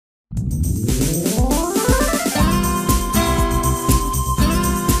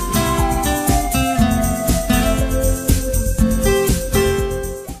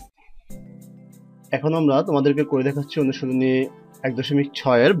এখন আমরা তোমাদেরকে করে দেখাচ্ছি অনুশীলনী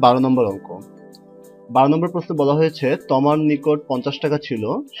 1.6 এর 12 নম্বর অঙ্ক। 12 নম্বর প্রশ্নে বলা হয়েছে তমার নিকট 50 টাকা ছিল,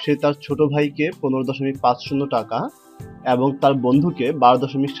 সে তার ছোট ভাইকে 15.50 টাকা এবং তার বন্ধুকে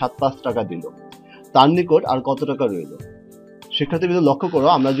 12.75 টাকা দিল। তার নিকট আর কত টাকা রইল? শিক্ষার্থীবৃন্দ লক্ষ্য করো,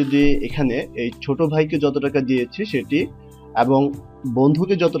 আমরা যদি এখানে এই ছোট ভাইকে যত টাকা দিয়েছি সেটি এবং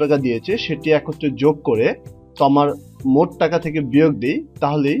বন্ধুকে যত টাকা দিয়েছে সেটি একত্রে যোগ করে তমার মোট টাকা থেকে বিয়োগ দিই,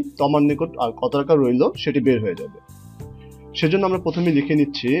 তাহলেই তমার নিকট আর কত টাকা রইল সেটি বের হয়ে যাবে। সেজন্য আমরা প্রথমে লিখে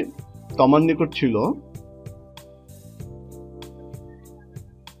নিচ্ছি তমার নিকট ছিল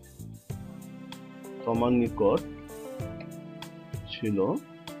তমার নিকট ছিল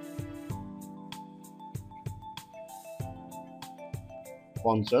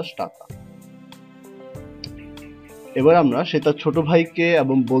 50 টাকা। এবার আমরা সে তার ছোট ভাইকে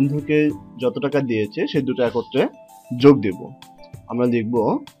এবং বন্ধুকে যত টাকা দিয়েছে সে দুটো একত্রে যোগ দেব। আমরা লিখব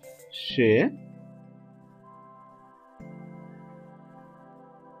সে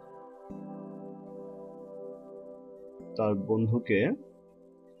তার বন্ধুকে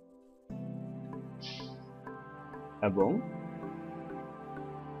এবং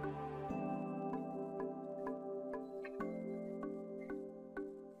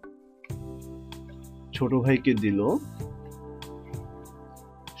ছোট ভাইকে দিল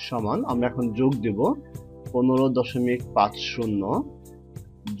সমান, আমরা এখন যোগ দেব 15.50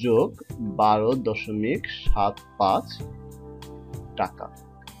 যোগ 12.75 টাকা।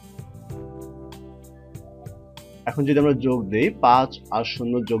 এখন যদি আমরা যোগ দেই 5 আর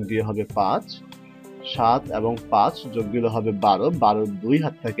 0 যোগ দিয়ে হবে 5, 7 এবং 5 যোগ দিলে হবে 12, 12 2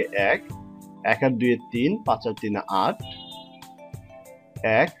 হাত থেকে 1, 1 আর 2 3, 5 আর 3 8,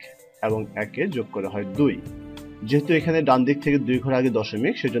 1 এবং 1 এ যোগ করে হয় 2। যেহেতু এখানে ডান দিক থেকে 2 ঘর আগে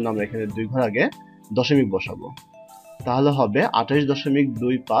দশমিক, সেজন্য আমরা এখানে 2 ঘর আগে দশমিক বসাবো, তাহলে হবে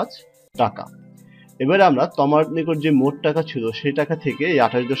 28.25 টাকা। এবারে আমরা তমার নিকট যে মোট টাকা ছিল সেই টাকা থেকে এই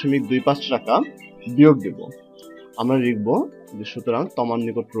 28.25 টাকা বিয়োগ দেব। আমরা লিখব যে সুতরাং তমার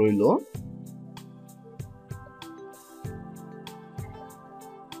নিকট রইল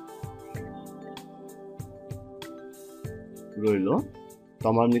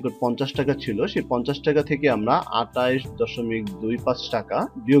তমার নিকট 50 টাকা ছিল, সেই 50 টাকা থেকে আমরা 28.25 টাকা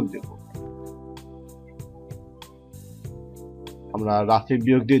বিয়োগ দেব। আমরা রাফে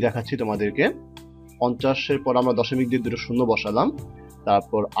বিয়োগ দিয়ে দেখাচ্ছি তোমাদেরকে। 50 এর পর আমরা দশমিক দিয়ে দুটো শূন্য বসালাম,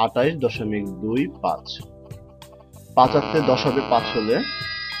 তারপর 28.25। 5 আর 10 হবে 5 হলে,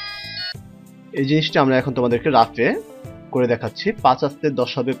 এই জিনিসটা আমরা এখন তোমাদেরকে রাফে করে দেখাচ্ছি। 5 আর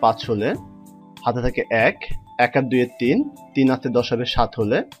 10 হবে 5 হলে, হাতে থাকে 1, 1 আর 2 3, 3 আর 10 হবে 7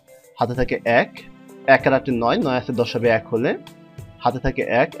 হলে, হাতে থাকে 1, 1 আর 8 9, 9 আর 10 হবে 1 হলে, হাতে থাকে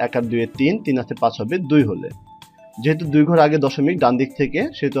 1, 1 আর 2 3, 3 আর 5 হবে 2 হলে। যেহেতু 2 ঘর আগে দশমিক ডান দিক থেকে,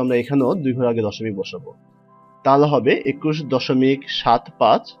 সেহেতু আমরা এখানেও 2 ঘর আগে দশমিক বসাবো, তাহলে হবে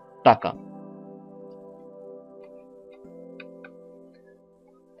 21.75 টাকা।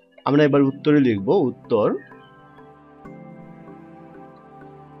 আমরা এবার উত্তরে লিখব উত্তর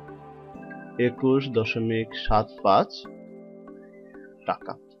 21.75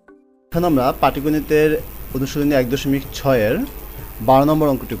 টাকা। এখন আমরা পাটিগণিতের অনুশীলনী 1.6 এর 12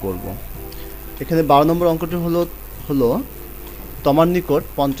 নম্বর অঙ্কটি করব। এখানে 12 নম্বর অঙ্কটি হলো তমার নিকট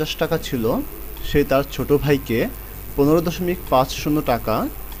 50 টাকা ছিল, সে তার ছোট ভাইকে 15.50 টাকা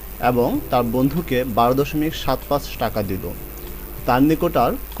এবং তার বন্ধুকে 12.75 টাকা দিল। তার নিকট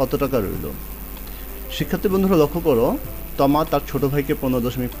আর কত টাকা রইল? শিক্ষার্থী বন্ধুরা লক্ষ্য করো, তমা তার ছোট ভাইকে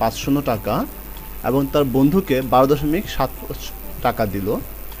 15.50 টাকা এবং তার বন্ধুকে 12.75 টাকা দিল।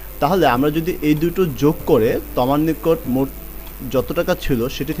 তাহলে আমরা যদি এই দুটো যোগ করে তমার নিকট মোট যত টাকা ছিল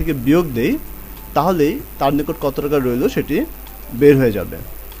সেটি থেকে বিয়োগ দেই, তাহলেই তার নিকট কত টাকা রইল সেটি বের হয়ে যাবে।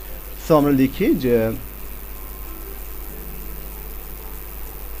 সো আমরা লিখি যে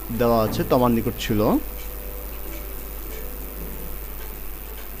দেওয়া আছে তমার নিকট ছিল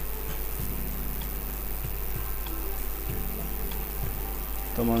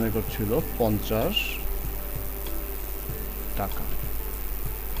তোমার নিকট ছিল 50 টাকা।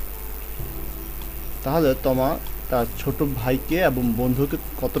 তাহলে তোমা তার ছোট ভাইকে এবং বন্ধুকে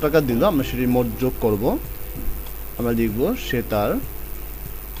কত টাকা দিল আমরা সেটি মোট যোগ করব। আমরা লিখব সে তার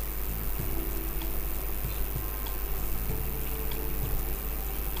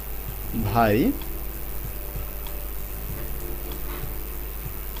ভাই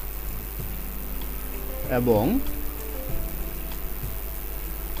এবং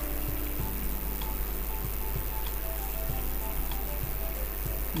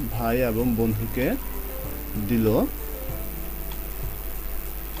বন্ধুকে দিল।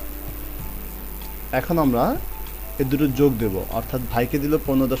 এখন আমরা এর দুটো যোগ দেব, অর্থাৎ ভাইকে দিল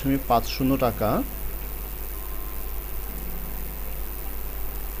 15.50 টাকা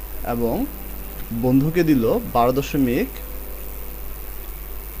এবং বন্ধুকে দিল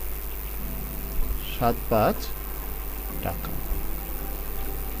 12.75 টাকা।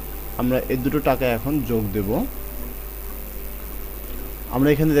 আমরা এই দুটো টাকা এখন যোগ দেব। আমরা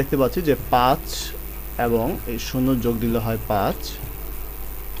এখানে দেখতে পাচ্ছি যে 5 এবং এই 0 যোগ দিলে হয় 5,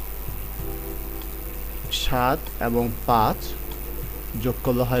 7 এবং 5 যোগ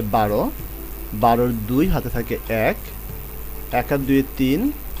করলে হয় 12, 12-এর 2 হাতে থাকে 1, 1 আর 2 3,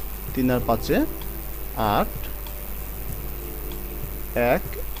 3 আর 5 8, 1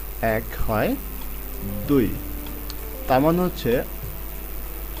 1 হয় 2। তার মানে হচ্ছে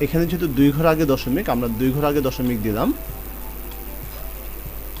এখানে যেহেতু 2 ঘর আগে দশমিক, আমরা 2 ঘর আগে দশমিক দিলাম,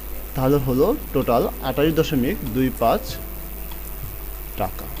 তাহলে হলো টোটাল 28.25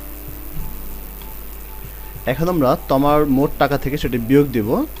 টাকা। এখন আমরা তমার মোট টাকা থেকে সেটি বিয়োগ দেব।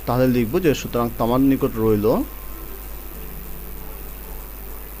 তাহলে লিখব যে সুতরাং তমার নিকট রইল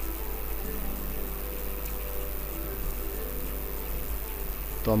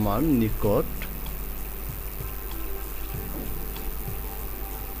তমার নিকট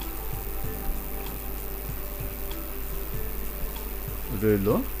রইল,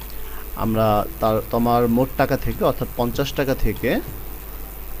 আমরা তমার মোট টাকা থেকে অর্থাৎ 50 টাকা থেকে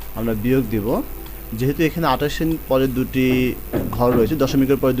আমরা বিয়োগ দিব। যেহেতু এখানে 28-এর পরে দুটি ঘর রয়েছে,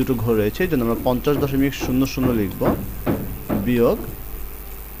 দশমিকের পরে দুটো ঘর রয়েছে, এই জন্য আমরা 50.00 লিখব, বিয়োগ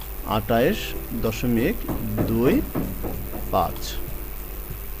 28.25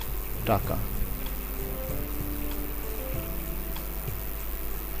 টাকা।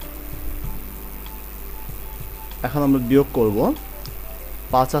 এখন আমরা বিয়োগ করব।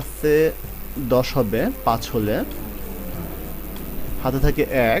 5 আছে 10 হবে, 5 হলে হাতে থাকে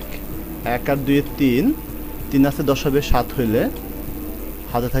 1, 1 আর 2 3, 3 আছে 10 হবে 7 হইলে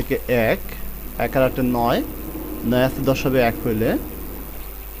হাতে থাকে 1, 1 আর 8 9, 9 আছে 10 হবে 1 হইলে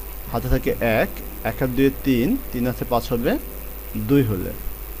হাতে থাকে 1, 1 আর 2 3, 3 আছে 5 হবে 2 হলে।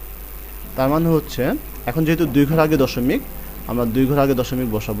 তার মানে হচ্ছে এখন যেহেতু 2 ঘর আগে দশমিক, আমরা 2 ঘর আগে দশমিক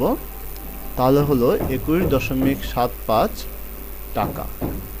বসাবো, তাহলে হলো 21.75 টাকা।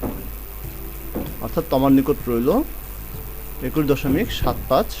 অর্থাৎ তোমার নিকট রইল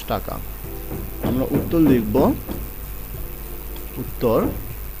 21.75 টাকা। আমরা উত্তর লিখব, উত্তর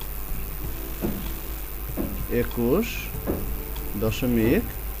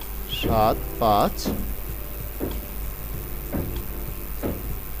 21.75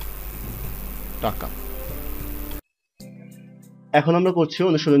 টাকা। এখন আমরা করছি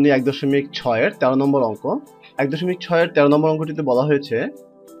অনুশীলনী 1.6-এর 13 নম্বর অঙ্ক। 1.6-এর 13 নম্বর অঙ্কটিতে বলা হয়েছে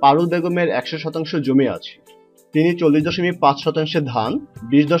পারুল বেগমের 100% জমি আছে। তিনি 40.5% ধান,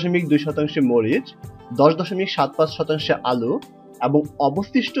 20.2% মরিচ, 10.75% আলু এবং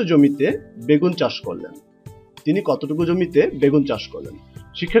অবশিষ্ট জমিতে বেগুন চাষ করলেন। তিনি কতটুকু জমিতে বেগুন চাষ করলেন?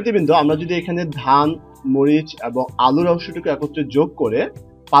 শিক্ষার্থীবৃন্দ, আমরা যদি এখানে ধান, মরিচ এবং আলুর অংশটুকু একত্রে যোগ করে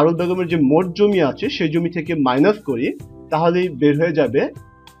পারুল বেগমের যে মোট জমি আছে সেই জমি থেকে মাইনাস করি, তাহলেই বের হয়ে যাবে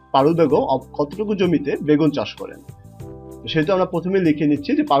পারুল বেগম কতটুকু জমিতে বেগুন চাষ করেন। সেহেতু আমরা প্রথমে লিখে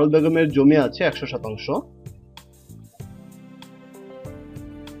নিচ্ছি যে পারুল বেগমের জমি আছে 100%।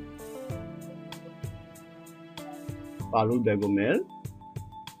 পারুল বেগমের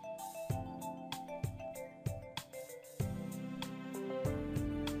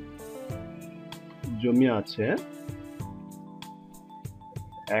জমি আছে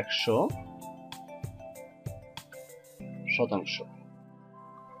 100%।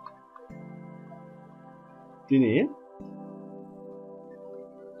 তিনি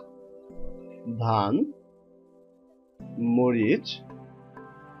ধান, মরিচ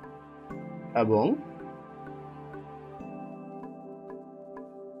এবং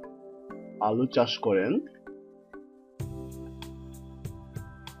আলু চাষ করেন।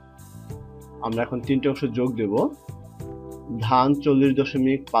 আমরা এখন তিনটে অংশ যোগ দেব। ধান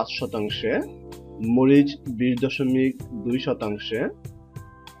 40.5%, মরিচ 20.2%,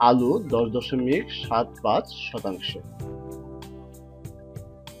 আলু 10.75%।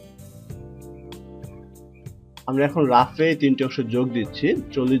 আমরা এখন রাফে তিনটে অংশ যোগ দিচ্ছি।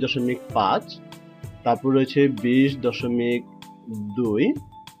 40.5, তারপর রয়েছে 20.2,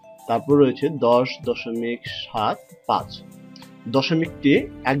 তারপর রয়েছে 10.75। দশমিকটি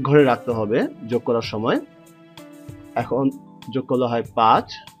এক ঘরে রাখতে হবে যোগ করার সময়। এখন যোগ করলে হয় 5,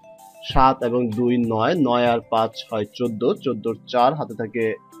 7 এবং 2 9, 9 আর 5 হয় 14, 14-র 4 হাতে থাকে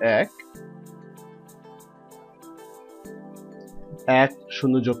 1, 1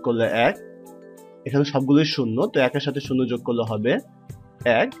 শূন্য যোগ করলে 1, এখানে সবগুলোই শূন্য, তো 1-এর সাথে শূন্য যোগ করলে হবে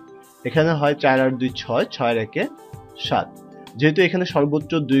 1, এখানে হয় 4 আর 2 6, 6 আর 1 7। যেহেতু এখানে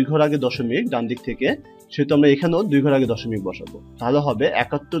সর্বোচ্চ 2 ঘর আগে দশমিক ডান দিক থেকে, সেহেতু আমরা এখানেও 2 ঘর আগে দশমিক বসাবো, তাহলে হবে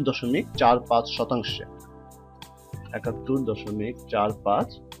 71.45%।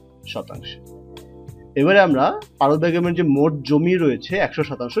 71.45%। এবারে আমরা পারুল বেগমের যে মোট জমি রয়েছে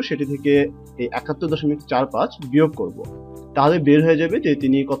 100%, সেটি থেকে এই 71.45 বিয়োগ করব, তাহলে বের হয়ে যাবে যে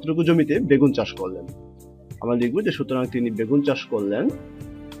তিনি কতটুকু জমিতে বেগুন চাষ করলেন। আমরা লিখব যে সুতরাং তিনি বেগুন চাষ করলেন,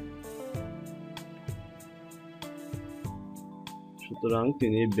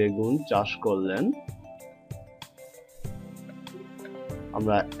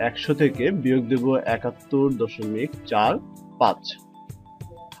 আমরা 100 থেকে বিয়োগ দেব 71.45।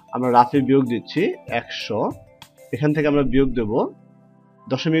 আমরা রাফে বিয়োগ দিচ্ছি 100, এখান থেকে আমরা বিয়োগ দেব,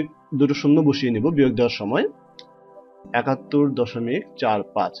 দশমিক দুটো শূন্য বসিয়ে নিব বিয়োগ দেওয়ার সময়,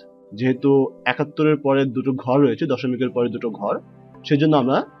 71.45। যেহেতু 71-এর পরে দুটো ঘর রয়েছে, দশমিকের পরে দুটো ঘর, সেজন্য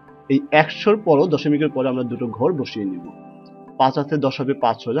আমরা এই 100-র পরও দশমিকের পরে আমরা দুটো ঘর বসিয়ে নিব। 5 হাতে 10 হবে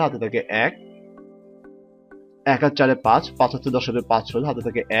 5 হলে হাতে থাকে 1, 1 আর 4 5, 5 হাতে 10 হবে 5 হলে হাতে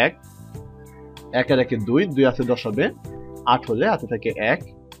থাকে 1, 1 আর 1 2, 2 হাতে 10 হবে 8 হলে হাতে থাকে 1,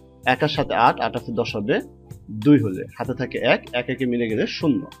 1 আর 7 8, 8 হাতে 10 হবে 2 হলে হাতে থাকে 1, 1 1 মিলে গেলে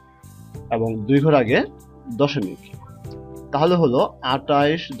 0 এবং 2 ঘর আগে দশমিক, তাহলে হলো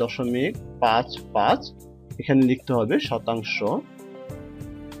 28.55। এখানে লিখতে হবে শতাংশ।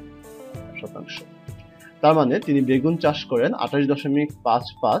 তার মানে তিনি বেগুন চাষ করেন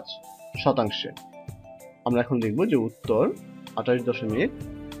 28.55%। আমরা এখন লিখব যে উত্তর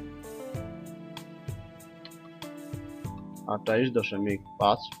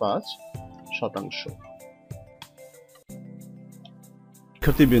 28.55%।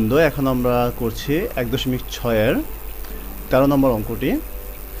 শিক্ষার্থীবৃন্দ, এখন আমরা করছি 1.6-এর 13 নম্বর অঙ্কটি।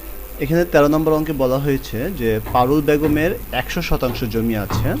 এখানে 13 নম্বর অঙ্কে বলা হয়েছে যে পারুল বেগমের 100% জমি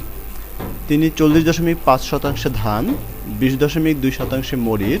আছে, তিনি 40.5% ধান, 20.2%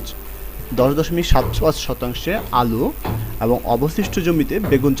 মরিচ, 10.75% আলু এবং অবশিষ্ট জমিতে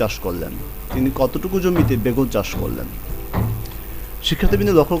বেগুন চাষ করলেন। তিনি কতটুকু জমিতে বেগুন চাষ করলেন?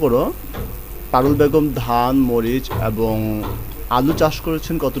 শিক্ষার্থীবৃন্দ লক্ষ্য করো, পারুল বেগম ধান, মরিচ এবং আলু চাষ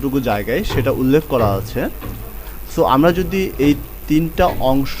করেছেন কতটুকু জায়গায় সেটা উল্লেখ করা আছে। সো আমরা যদি এই তিনটা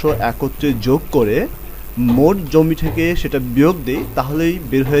অংশ একত্রে যোগ করে মোট জমি থেকে সেটা বিয়োগ দিই, তাহলেই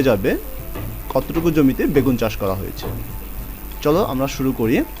বের হয়ে যাবে কতটুকু জমিতে বেগুন চাষ করা হয়েছে। চলো আমরা শুরু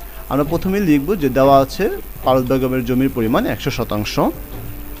করি। আমরা প্রথমে লিখব যে দেওয়া আছে পারুল বেগমের জমির পরিমাণ 100%।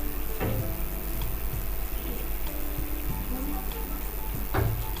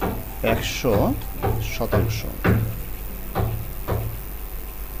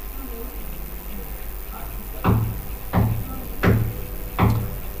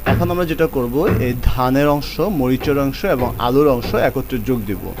 এখন আমরা যেটা করব, এই ধানের অংশ, মরিচের অংশ এবং আলুর অংশ একত্রে যোগ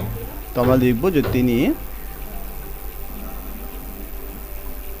দিব। তো আমরা লিখব যে তিনি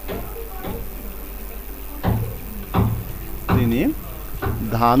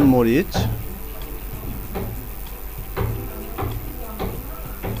ধান, মরিচ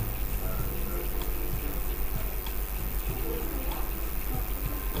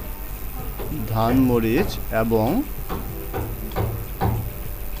এবং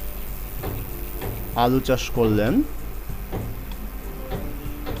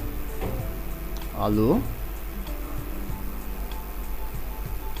আলু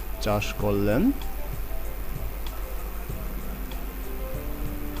চাষ করলেন।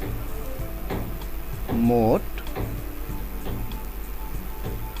 মোট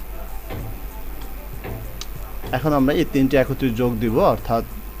এখন আমরা এই তিনটে একত্রে যোগ দিব, অর্থাৎ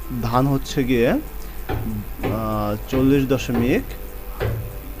ধান হচ্ছে গিয়ে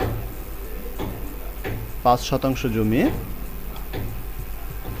 40.5% জমি।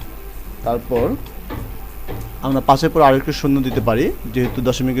 তারপর আমরা 5-এর পর আরেকটু শূন্য দিতে পারি, যেহেতু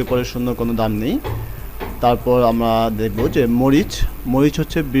দশমিকের পরে শূন্যর কোনো দাম নেই। তারপর আমরা দেখব যে মরিচ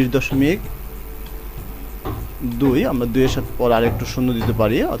হচ্ছে 20.2, আমরা 2-এর সাথে পর আরেকটু শূন্য দিতে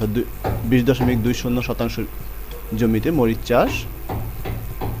পারি, অর্থাৎ 20.20% জমিতে মরিচ চাষ।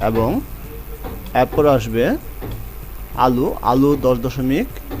 এবং এরপর আসবে আলু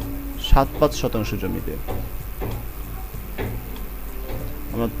 10.75% জমিতে।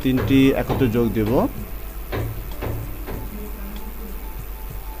 আমরা তিনটি একত্রে যোগ দেব,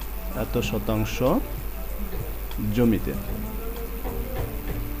 এত শতাংশ জমিতে।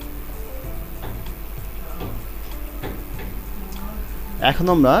 এখন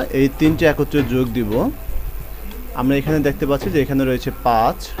আমরা এই তিনটি একত্রে যোগ দিব। আমরা এখানে দেখতে পাচ্ছি যে এখানে রয়েছে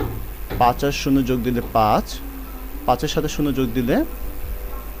 5 আর 0 যোগ দিলে 5, 5-এর সাথে 0 যোগ দিলে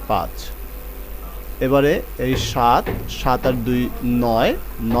 5। এবারে এই 7 আর 2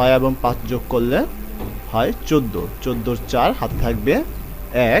 9 এবং 5 যোগ করলে হয় 14, 14-4 হাতে থাকবে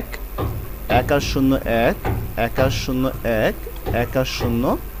 1, 1 আর 0 1, 1 আর 0 1, 1 আর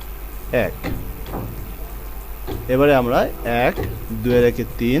 0 1। এবারে আমরা 1 2 এর 1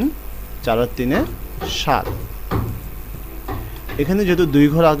 3, 4 আর 3 7। এখানে যেহেতু 2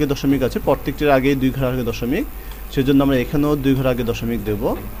 ঘর আগে দশমিক আছে, প্রত্যেকটির আগে 2 ঘর আগে দশমিক, সেজন্য আমরা এখানেও 2 ঘর আগে দশমিক দেব,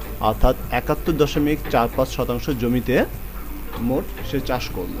 অর্থাৎ 71.45% জমিতে মোট সে চাষ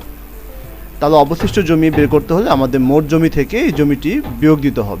করলো। তাহলে অবশিষ্ট জমি বের করতে হলে আমাদের মোট জমি থেকে এই জমিটি বিয়োগ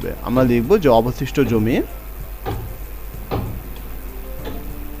দিতে হবে। আমরা লিখব যে অবশিষ্ট জমি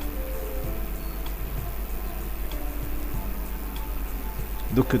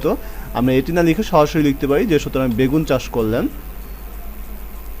দুঃখিত, আমরা এটি না লিখে সরাসরি লিখতে পারি যে সুতরাং বেগুন চাষ করলেন।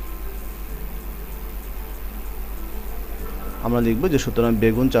 আমরা লিখব যে সুতরাং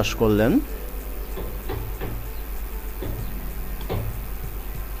বেগুন চাষ করলেন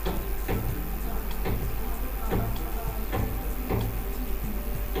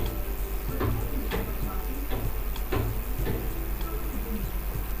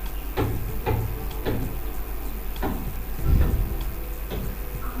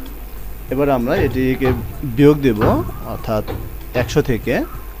এবার আমরা এটিকে বিয়োগ দেব, অর্থাৎ 100 থেকে।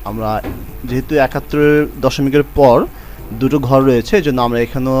 আমরা যেহেতু 71 দশমিকের পর দুটো ঘর রয়েছে, এই জন্য আমরা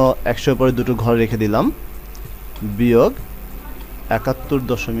এখানেও 100 পরে দুটো ঘর রেখে দিলাম। বিয়োগ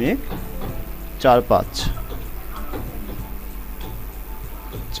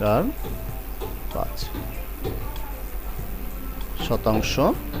 71.45 শতাংশ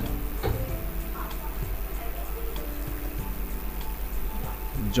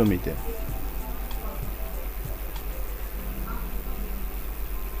জমিতে।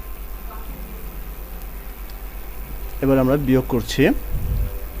 এবার আমরা বিয়োগ করছি।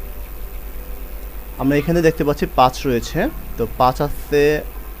 আমরা এখানে দেখতে পাচ্ছি 5 রয়েছে, তো 5 আছে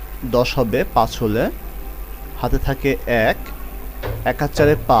 10 হবে 5 হলে, হাতে থাকে 1, 1 আর 4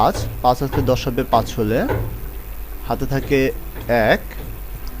 5, 5 আছে 10 হবে 5 হলে, হাতে থাকে 1,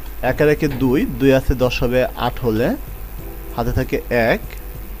 1 আর 1 2, 2 আছে 10 হবে 8 হলে, হাতে থাকে 1,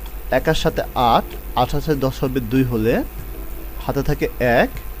 1 আর সাথে 8, 8 আছে 10 হবে 2 হলে, হাতে থাকে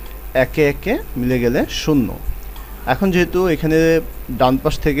 1, 1 1 মিলে গেলে 0। এখন যেহেতু এখানে ডান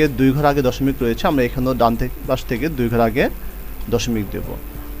পাশ থেকে 2 ঘর আগে দশমিক রয়েছে, আমরা এখানেও ডান পাশ থেকে 2 ঘর আগে দশমিক দেব,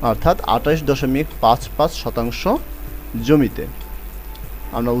 অর্থাৎ 28.55% জমিতে।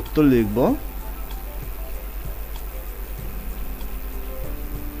 আমরা উত্তর লিখব,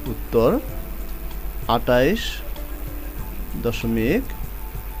 উত্তর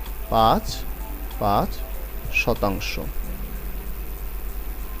 28.55%।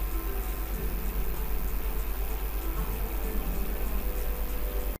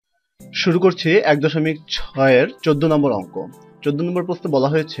 শুরু করছি 1.6 14 নম্বর অঙ্ক। 14 নম্বর প্রশ্নে বলা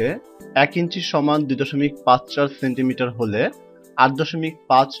হয়েছে 1 ইঞ্চি সমান 2.54 সেন্টিমিটার হলে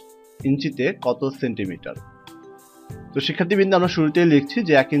 8.5 ইঞ্চিতে কত সেন্টিমিটার। তো শিক্ষার্থীবৃন্দ, আমরা শুরুতেই লিখছি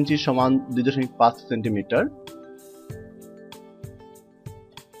যে 1 ইঞ্চি সমান 2.5 সেন্টিমিটার।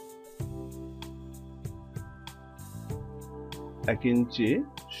 এক ইঞ্চি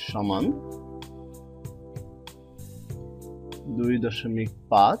সমান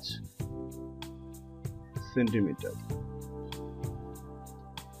 2.5 সেন্টিমিটার।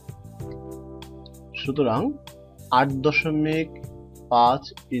 সুতরাং 8.5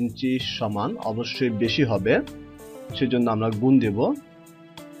 ইঞ্চি সমান অবশ্যই বেশি হবে, সেজন্য আমরা গুণ দেব।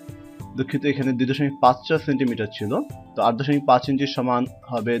 দুঃখিত, এখানে 2.54 সেন্টিমিটার ছিল, তো 8.5 ইঞ্চি সমান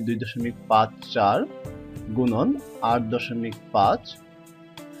হবে 2.54 গুণন 8.5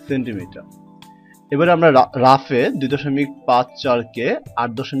 সেন্টিমিটার। এবারে আমরা রাফে 2.54 কে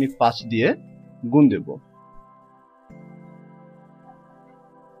 8.5 দিয়ে গুণ দেব।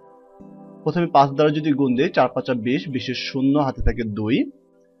 প্রথমে 5 দ্বারা যদি গুণ দেই, 4 5 20, 20 শূন্য, হাতে থাকে 2,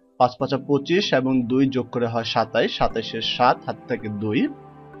 5 5 25 এবং 2 যোগ করে হয় 27, 27 7, হাতে থাকে 2,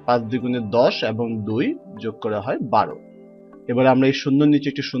 5 2 10 এবং 2 যোগ করে হয় 12। এবারে আমরা এই শূন্যর নিচে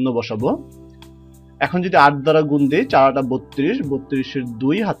একটি শূন্য বসাবো। এখন যদি 8 দ্বারা গুণ দেই, 4 32, 32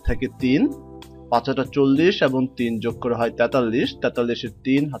 2, হাতে থাকে 3, 5 40 এবং 3 যোগ করে হয় 43, 43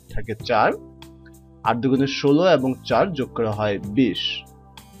 3, হাতে থাকে 4, 8 2 16 এবং 4 যোগ করে হয় 20।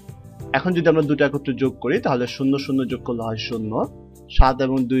 এখন যদি আমরা দুটো একত্রে যোগ করি, তাহলে 0 0 যোগ করলে হয় 0, 7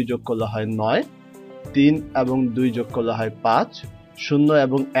 এবং 2 যোগ করলে হয় 9, 3 এবং 2 যোগ করলে হয় 5, 0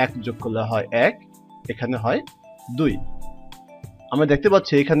 এবং 1 যোগ করলে হয় 1, এখানে হয় 2। আমরা দেখতে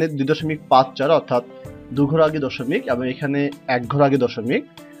পাচ্ছি এখানে 2.54 অর্থাৎ 2 ঘর আগে দশমিক এবং এখানে 1 ঘর আগে দশমিক।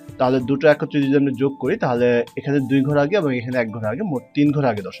 তাহলে দুটো একত্রে যদি আমরা যোগ করি, তাহলে এখানে 2 ঘর আগে এবং এখানে 1 ঘর আগে, মোট 3 ঘর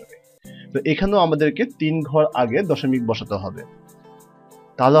আগে দশমিক। তো এখানেও আমাদেরকে 3 ঘর আগে দশমিক বসাতে হবে।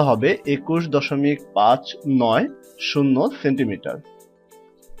 তাহলে হবে 21.590 সেন্টিমিটার।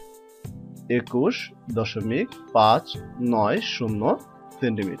 21.590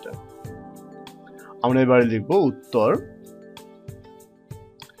 সেন্টিমিটার। আমরা এবারে লিখব উত্তর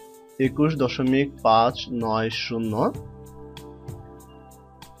 21.590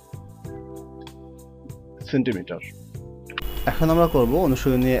 সেন্টিমিটার। এখন আমরা করব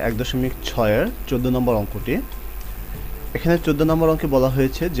অনুশীলনী 1.6 এর 14 নম্বর অঙ্কটি। এখানে 14 নম্বর অঙ্কে বলা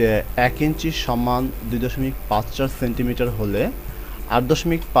হয়েছে যে 1 ইঞ্চি সমান 2.54 সেন্টিমিটার হলে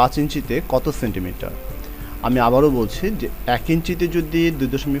 8.5 ইঞ্চিতে কত সেন্টিমিটার। আমি আবারও বলছি যে 1 ইঞ্চিতে যদি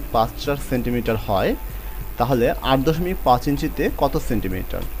 2.54 সেন্টিমিটার হয় তাহলে 8.5 ইঞ্চিতে কত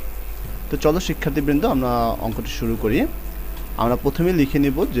সেন্টিমিটার। তো চলো শিক্ষার্থীবৃন্দ আমরা অঙ্কটি শুরু করি। আমরা প্রথমে লিখে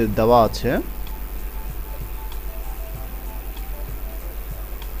নিব যে দেওয়া আছে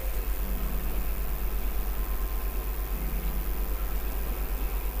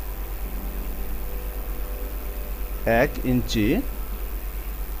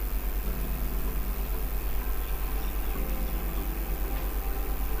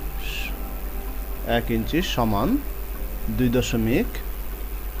এক ইঞ্চি সমান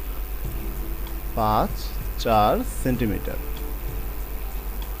 2.54 সেন্টিমিটার।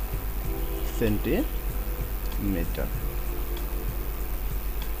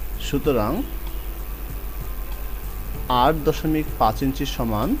 সুতরাং 8.5 ইঞ্চি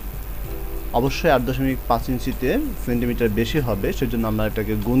সমান, অবশ্যই 8.5 ইঞ্চিতে সেন্টিমিটার বেশি হবে, সেজন্য আমরা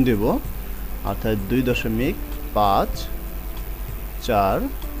এটাকে গুণ দেব, অর্থাৎ 2.54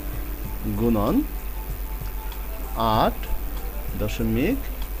 গুণন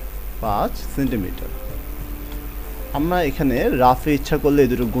 8.5 সেন্টিমিটার। আমরা এখানে রাফে ইচ্ছা করলে এই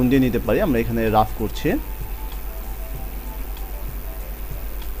দুটো গুণ দিয়ে নিতে পারি, আমরা এখানে রাফ করছি।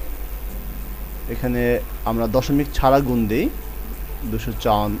 এখানে আমরা দশমিক ছাড়া গুণ দিই,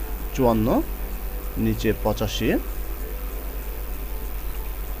 254 নিচে 85।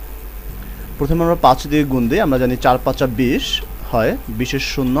 প্রথমে আমরা 5 দিয়ে গুণ দিই, আমরা জানি 4 5 20 হয়, 20-এর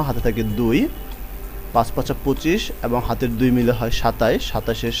 0 হাতে থাকে 2, 5 5 25 এবং হাতের 2 মিলে হয় 27,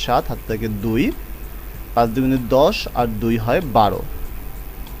 27-এর 7 হাতে থাকে 2, 5 2 10 আর 2 হয় 12।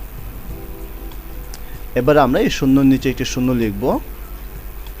 এবারে আমরা এই শূন্যর নিচে একটি শূন্য লিখব।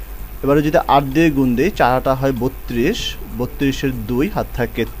 এবারে যদি 8 দিয়ে গুণ দিই, 4 8 হয় 32, 32-এর 2 হাত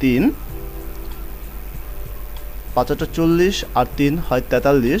থাকে 3, 5 8 40 আর 3 হয়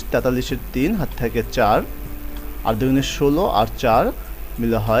 43, 43-এর 3 হাত থাকে 4, আর 2 16 আর 4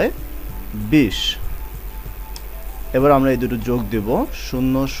 মিলে হয় 20। এবার আমরা এই দুটো যোগ দেব,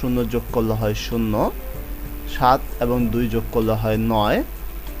 0 0 যোগ করলে হয় 0, 7 এবং 2 যোগ করলে হয় 9,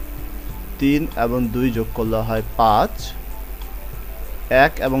 3 এবং 2 যোগ করলে হয় 5,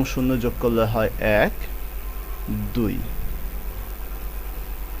 1 এবং 0 যোগ করলে হয় 1, 2।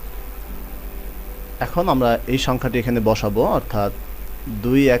 এখন আমরা এই সংখ্যাটি এখানে বসাবো, অর্থাৎ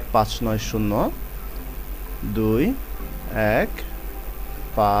 2 1 5 9 0, 2 1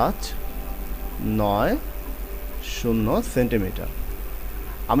 5 9 0 সেন্টিমিটার।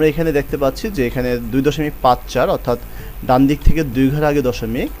 আমরা এখানে দেখতে পাচ্ছি যে এখানে 2.54 অর্থাৎ ডান দিক থেকে 2 ঘর আগে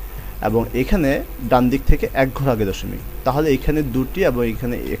দশমিক, এবং এখানে ডান দিক থেকে 1 ঘর আগে দশমিক। তাহলে এখানে 2টি এবং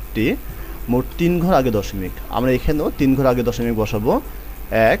এখানে একটি, মোট 3 ঘর আগে দশমিক। আমরা এখানেও 3 ঘর আগে দশমিক বসাবো,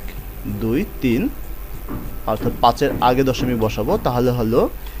 1 2 3, অর্থাৎ 5-এর আগে দশমিক বসাবো, তাহলে হলো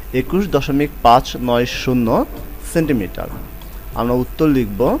 21.590 সেন্টিমিটার। আমরা উত্তর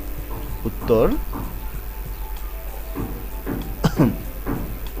লিখব, উত্তর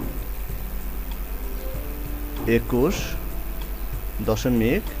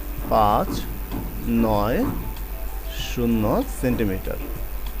 21.590 সেন্টিমিটার।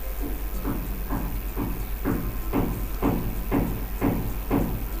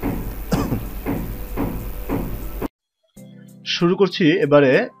 শুরু করছি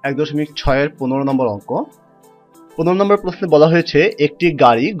এবারে 1.6 এর 15 নম্বর অঙ্ক। 15 নম্বর প্রশ্নে বলা হয়েছে একটি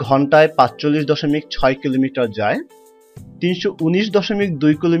গাড়ি ঘন্টায় 45.6 কিলোমিটার যায়,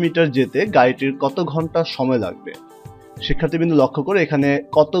 319.2 কিলোমিটার যেতে গাড়িটির কত ঘন্টা সময় লাগবে। শিক্ষার্থীবৃন্দ লক্ষ্য করে এখানে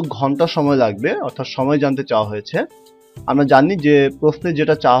কত ঘন্টা সময় লাগবে অর্থাৎ সময় জানতে চাওয়া হয়েছে। আমরা জানি যে প্রশ্নে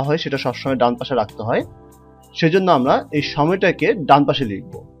যেটা চাওয়া হয় সেটা সবসময় ডান পাশে রাখতে হয়, সেজন্য আমরা এই সময়টাকে ডান পাশে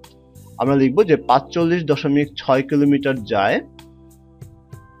লিখব। আমরা লিখব যে 45.6 কিলোমিটার যায়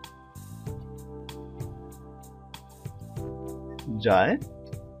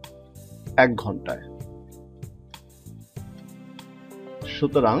 1 ঘন্টায়।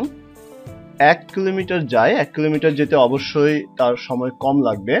 সুতরাং 1 কিলোমিটার যায়, 1 কিলোমিটার যেতে অবশ্যই তার সময় কম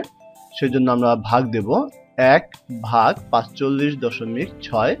লাগবে, সেজন্য আমরা ভাগ দেব, 1 ভাগ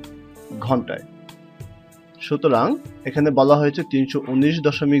 45.6 ঘন্টায়। সুতরাং এখানে বলা হয়েছে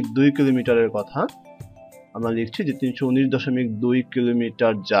 319.2 কিলোমিটারের কথা। আমরা লিখছি যে 319.2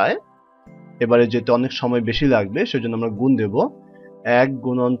 কিলোমিটার যায় এবারে যেতে অনেক সময় বেশি লাগবে সেজন্য আমরা গুণ দেব 1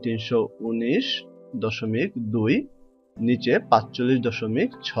 গুণন 319.2 নিচে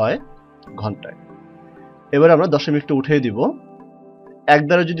 45.6 ঘন্টায়। এবার আমরা দশমিকটা উঠিয়ে দিব। 1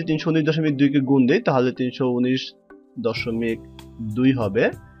 দ্বারা যদি 319.2 কে গুণ দেই তাহলে 319.2 হবে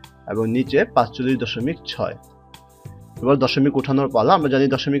এবং নিচে 45.6। এবার দশমিক উঠানোর পালা। আমরা জানি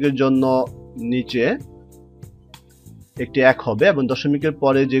দশমিকের জন্য নিচে একটি 1 হবে এবং দশমিকের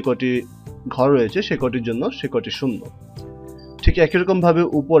পরে যে কটি ঘর রয়েছে সে কটির জন্য সে কটি শূন্য। ঠিক একই রকম ভাবে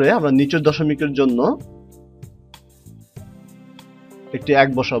উপরে আমরা নিচের দশমিকের জন্য একটি 1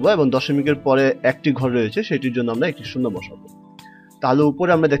 বসাবো এবং দশমিকের পরে একটি ঘর রয়েছে সেটির জন্য আমরা একটি শূন্য বসাবো। তাহলে উপরে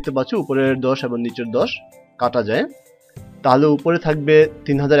আমরা দেখতে পাচ্ছি উপরের 10 এবং নিচের 10 কাটা যায়। তাহলে উপরে থাকবে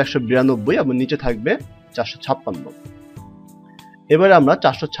 3192 এবং নিচে থাকবে 456। এবারে আমরা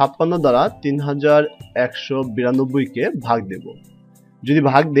 456 দ্বারা 3192 কে ভাগ দেব। যদি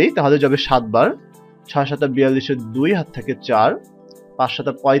ভাগ দেই তাহলে যাবে 7 বার। 6 7 42 2 হাত থেকে 4, 5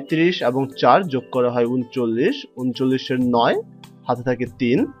 7 35 এবং 4 যোগ করা হয় 39, 39 9 হাতে থাকে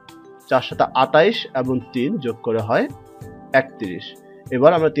 3, 4 7 28 এবং 3 যোগ করা হয় 31।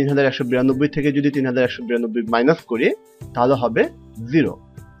 এবার আমরা 3192 থেকে যদি 3192 মাইনাস করি তাহলে হবে 0,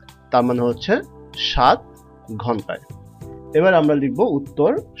 তার মানে হচ্ছে 7 ঘন্টায়। এবার আমরা লিখব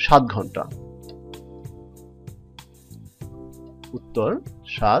উত্তর 7 ঘন্টা। উত্তর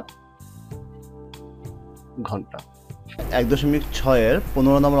 7 ঘন্টা। 1.6 এর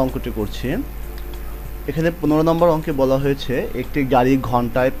 15 নম্বর অঙ্কটি করছি। এখানে 15 নম্বর অঙ্কে বলা হয়েছে একটি গাড়ি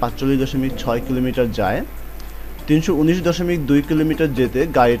ঘন্টায় 45.6 কিলোমিটার যায়। 319.2 কিলোমিটার যেতে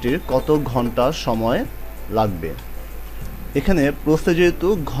গাড়িটির কত ঘন্টা সময় লাগবে? এখানে প্রশ্নে যেহেতু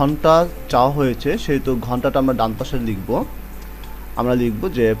ঘন্টা চাওয়া হয়েছে সেহেতু ঘন্টাটা আমরা ডান পাশে লিখব। আমরা লিখব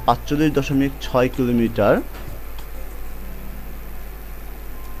যে 45.6 কিলোমিটার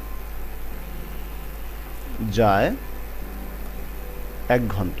যায় 1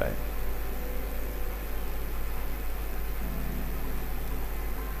 ঘন্টায়।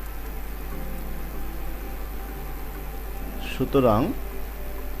 সুতরাং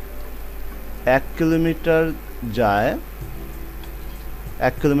 1 কিলোমিটার যায়,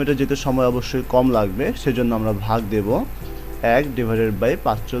 1 কিলোমিটার যেতে সময় অবশ্যই কম লাগবে, সেজন্য আমরা ভাগ দেব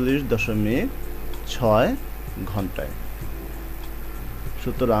 1/45.6 ঘন্টায়।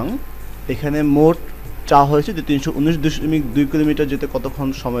 সুতরাং এখানে মোট চাওয়া হয়েছে যে 319.2 কিলোমিটার যেতে কতক্ষণ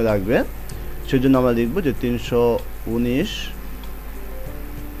সময় লাগবে, সেজন্য আমরা লিখব যে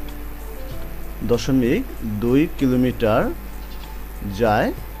 319.2 কিলোমিটার যায়।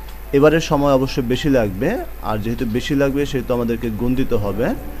 এবারের সময় অবশ্যই বেশি লাগবে, আর যেহেতু বেশি লাগবে সেহেতু আমাদেরকে গুণ দিতে হবে।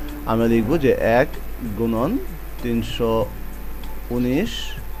 আমরা লিখব যে 1 গুণন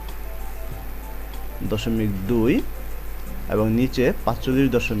 319.2 এবং নিচে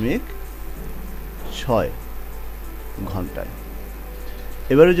 45.6 ঘন্টায়।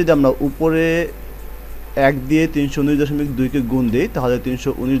 এবারে যদি আমরা উপরে 1 দিয়ে 319.2 কে গুণ দিই তাহলে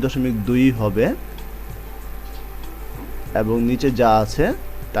 319.2 হবে এবং নিচে যা আছে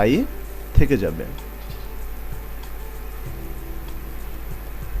তাই থেকে যাবে।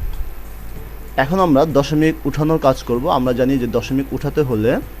 এখন আমরা দশমিক উঠানোর কাজ করব। আমরা জানি যে দশমিক উঠাতে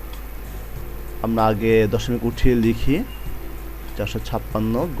হলে আমরা আগে দশমিক উঠিয়ে লিখি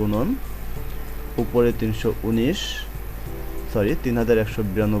 456 গুণন উপরে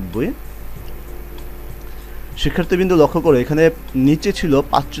 3192। শিক্ষার্থীবৃন্দ লক্ষ্য করে এখানে নিচে ছিল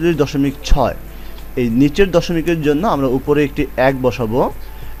 45.6। এই নিচের দশমিকের জন্য আমরা উপরে একটি 1 বসাবো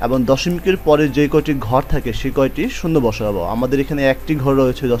এবং দশমিকের পরে যে কয়টি ঘর থাকে সেই কয়টি শূন্য বসাবো। আমাদের এখানে একটি ঘর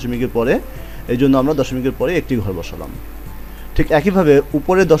রয়েছে দশমিকের পরে, এই জন্য আমরা দশমিকের পরে একটি ঘর বসালাম। ঠিক একইভাবে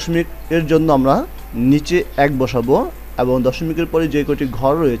উপরে দশমিকের জন্য আমরা নিচে 1 বসাবো এবং দশমিকের পরে যে কয়টি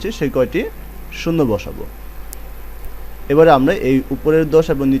ঘর রয়েছে সেই কয়টি শূন্য বসাবো। এবারে আমরা এই উপরের 10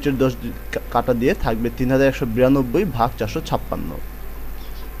 এবং নিচের 10 কাটা দিয়ে থাকবে 3192 ভাগ 456।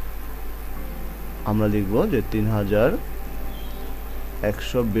 আমরা লিখব যে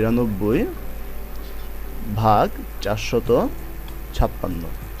 3192 ভাগ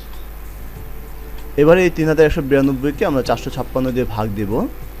 456। এবারে এই 3192 কে আমরা 456 দিয়ে ভাগ দেব।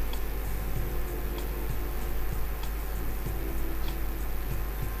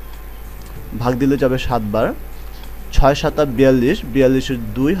 ভাগ দিলে যাবে 7 বার। 6 7 42, 42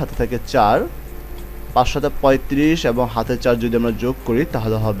 2 হাতে থাকে 4, 5 7 35 এবং হাতে 4 যদি আমরা যোগ করি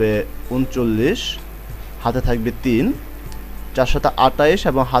তাহলে হবে 39, হাতে থাকবে 3, 4 7 28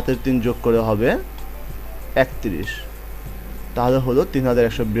 এবং হাতের 3 যোগ করে হবে 31। তাহলে হলো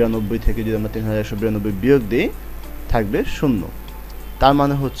 3192 থেকে যদি আমরা 3192 বিয়োগ দিই থাকবে 0। তার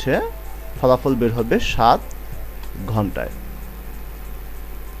মানে হচ্ছে ফলাফল বের হবে 7 ঘন্টায়।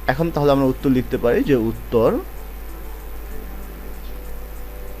 এখন তাহলে আমরা উত্তর লিখতে পারি যে উত্তর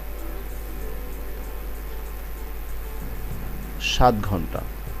 7 ঘন্টা।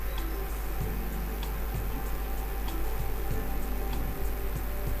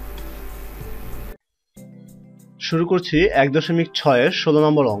 শুরু করছি 1.6 16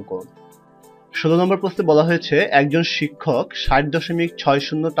 নম্বর অঙ্ক। 16 নম্বর প্রশ্নে বলা হয়েছে একজন শিক্ষক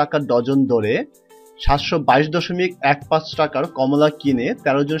 60.60 টাকা ডজন দরে 722.15 টাকার কমলা কিনে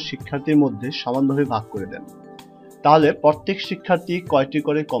 13 জন শিক্ষার্থীর মধ্যে সমানভাবে ভাগ করে দেন। তাহলে প্রত্যেক শিক্ষার্থী কয়টি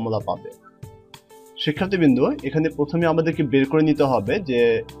করে কমলা পাবে? শিক্ষার্থীবৃন্দ, এখানে প্রথমে আমাদেরকে বের করে নিতে হবে যে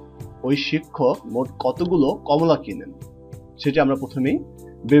ওই শিক্ষক মোট কতগুলো কমলা কিনেন, সেটি আমরা প্রথমেই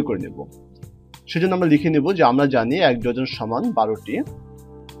বের করে নেব। সেজন্য আমরা লিখে নেব যে আমরা জানি 1 ডজন সমান 12টি।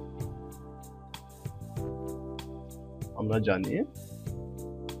 আমরা জানি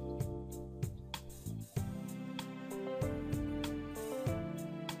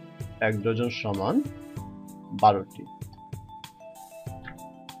 1 ডজন সমান 12টি।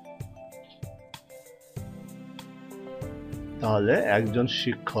 তাহলে একজন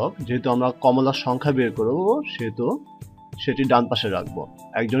শিক্ষক, যেহেতু আমরা কমলার সংখ্যা বের করব সেহেতু সেটি ডান পাশে রাখবো।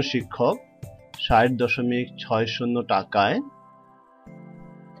 একজন শিক্ষক 60.60 টাকায়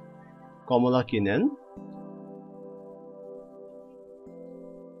কমলা কিনেন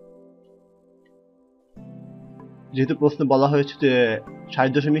যেহেতু প্রশ্নে বলা হয়েছে যে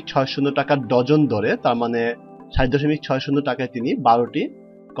 60.60 টাকা ডজন দরে, তার মানে 60.60 টাকায় তিনি 12টি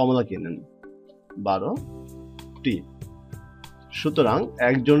কমলা কিনেন। 12টি। সুতরাং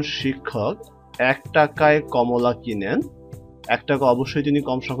একজন শিক্ষক 1 টাকায় কমলা কিনেন। 1 টাকা অবশ্যই তিনি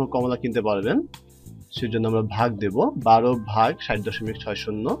কম সংখ্যক কমলা কিনতে পারবেন, সেজন্য আমরা ভাগ দেব 12 ভাগ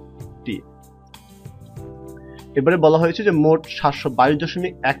 60.60টি। এবারে বলা হয়েছে যে মোট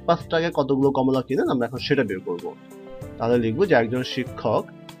 722.15 টাকায় কতগুলো কমলা কিনেন, আমরা এখন সেটা বের করব। তাহলে লিখব যে একজন শিক্ষক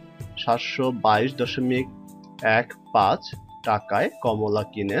 722.15 টাকায় কমলা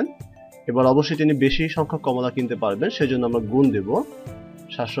কিনেন। এবার অবশ্যই তিনি বেশি সংখ্যক কমলা কিনতে পারবেন, সেজন্য আমরা গুণ দেব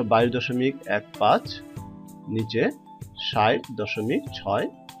 722.15 নিচে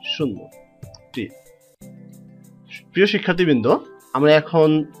 60.60টি। প্রিয় শিক্ষার্থীবৃন্দ, আমরা এখন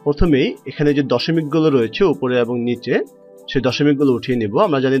প্রথমেই এখানে যে দশমিকগুলো রয়েছে উপরে এবং নিচে, সেই দশমিকগুলো উঠিয়ে নিব।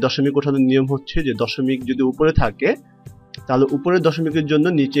 আমরা জানি দশমিক ওঠানোর নিয়ম হচ্ছে যে দশমিক যদি উপরে থাকে তাহলে উপরের দশমিকের জন্য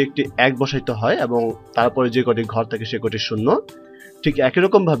নিচে একটি 1 বসাইতে হয় এবং তারপরে যে কটি ঘর থাকে সে কটি শূন্য। ঠিক একই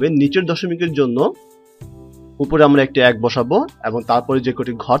রকম ভাবে নিচের দশমিকের জন্য উপরে আমরা একটি 1 বসাবো এবং তারপরে যে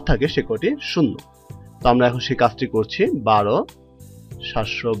কটি ঘর থাকে সে কটি শূন্য। তো আমরা এখন সেই কাজটি করছি। 12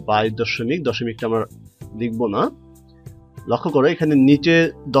 722.দশমিকটা আমরা লিখব না। লক্ষ্য করো এখানে নিচে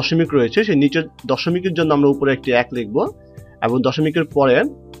দশমিক রয়েছে, সেই নিচের দশমিকের জন্য আমরা উপরে একটি 1 লিখব এবং দশমিকের পরে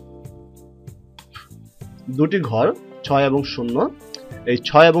দুটি ঘর 6 এবং 0, এই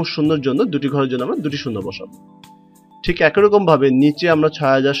 6 এবং 0 জন্য দুটি ঘরের জন্য আমরা দুটি শূন্য বসাবো। ঠিক একই রকম ভাবে নিচে আমরা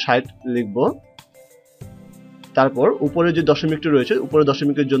 6060 লিখব। তারপর উপরে যে দশমিকটি রয়েছে উপরে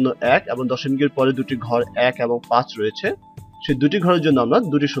দশমিকের জন্য 1 এবং দশমিকের পরে দুটি ঘর 1 এবং 5 রয়েছে, সেই দুটি ঘরের জন্য আমরা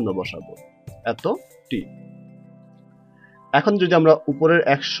দুটি শূন্য বসাবো। এতটি। এখন যদি আমরা উপরের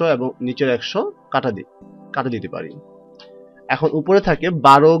 100 এবং নিচের 100 কাটা দিতে পারি। এখন উপরে থাকে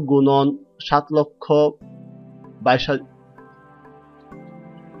 12 গুণন 72,215।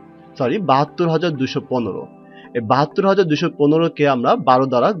 এই 72,215 কে আমরা 12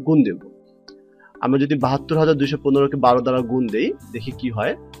 দ্বারা গুণ দেব। আমরা যদি 72,215 কে 12 দ্বারা গুণ দেই, দেখি কি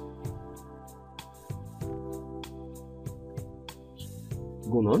হয়।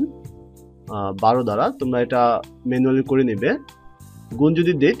 গুণন 12 দ্বারা, তোমরা এটা ম্যানুয়ালি করে নেবে। গুণ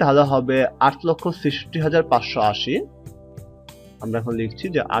যদি দেই তাহলে হবে 8,63,580। আমরা এখন লিখছি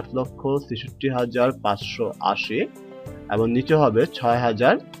যে 8,63,580 এবং নিচে হবে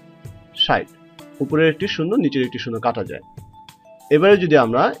 6,060। উপরের একটি শূন্য নিচের একটি শূন্য কাটা যায়। এবারে যদি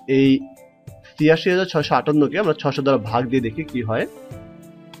আমরা এই 83,658 কে আমরা 600 দ্বারা ভাগ দিয়ে দেখি কি হয়।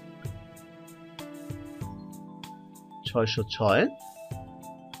 606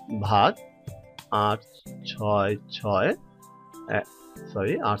 ভাগ 86658।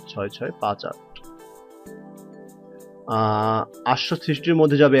 860-র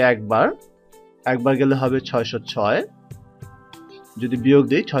মধ্যে যাবে একবার গেলে হবে 606। যদি বিয়োগ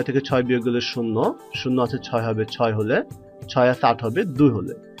দেই 6 থেকে 6 বিয়োগ গেলে 0 আছে 6 হবে 6 হলে, 6 আছে 8 হবে 2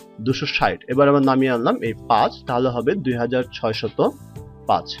 হলে 260। এবার আমরা নামিয়ে আনলাম এই 5, তাহলে হবে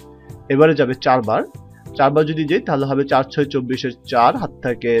 2605। এবারে যাবে 4 বার যদি যাই তাহলে হবে 4 6 24-এর 4, হাত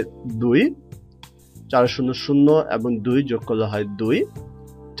থেকে 2, 4 0 0 এবং 2 যোগ করলে হয় 2,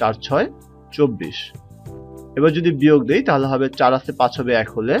 4 6 24। এবার যদি বিয়োগ দেই তাহলে হবে 4 আছে 5 হবে 1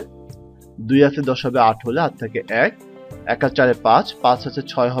 হলে, 2 আছে 10 হবে 8 হলে, হাত থেকে 1, 1 আর 4 5, 5 আছে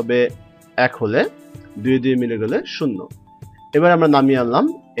 6 হবে 1 হলে 2 দিয়ে মিলে গেলে 0। এবার আমরা নামিয়ে আনলাম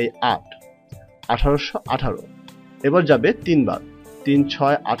এই 8, 1818। এবার যাবে 3 বার, 3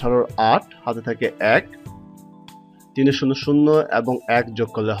 6 18 8, হাতে থাকে 1, 3 0 0 এবং 1 যোগ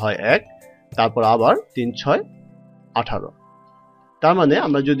করলে হয় 1, তারপর আবার 3 6 18। তার মানে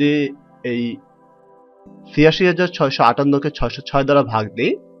আমরা যদি এই ৮৬,৬৫৮কে ৬০৬ দ্বারা ভাগ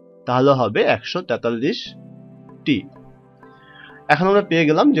দিই তাহলে হবে 143টি। এখন আমরা পেয়ে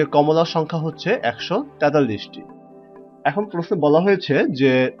গেলাম যে কমলার সংখ্যা হচ্ছে 143টি। এখন প্রশ্নে বলা হয়েছে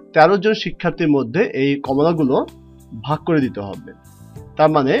যে 13 জন শিক্ষার্থীর মধ্যে এই কমলাগুলো ভাগ করে দিতে হবে। তার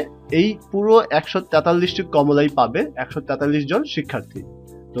মানে এই পুরো 143টি কমলাই পাবে 143 জন শিক্ষার্থী।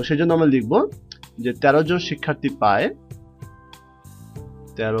 তো সেজন্য আমরা লিখব যে 13 জন শিক্ষার্থী পায়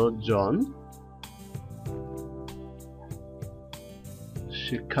 13 জন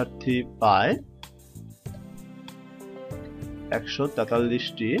শিক্ষার্থী পায়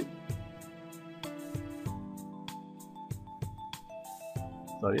 143টি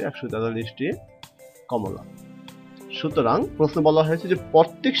কমলা। সুতরাং প্রশ্ন বলা হয়েছে যে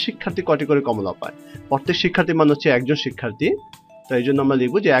প্রত্যেক শিক্ষার্থী কয়টি করে কমলা পায়। প্রত্যেক শিক্ষার্থী মানে হচ্ছে একজন শিক্ষার্থী, তো এই জন্য আমরা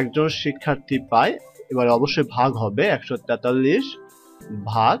লিখব যে একজন শিক্ষার্থী পায়, এবার অবশ্যই ভাগ হবে 143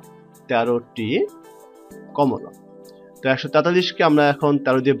 ভাগ 13টি কমলা। তো 143কে আমরা এখন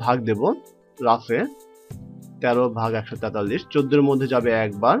 13 দিয়ে ভাগ দেব রাফে। 13 ভাগ 143, 14-এর মধ্যে যাবে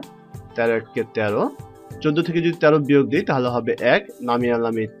একবার, 13 × 13, 14 থেকে যদি 13 বিয়োগ দিই তাহলে হবে 1, নামিয়ে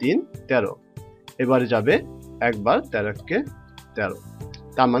আনলাম এই 3, 13। এবারে যাবে একবার 13 × 13,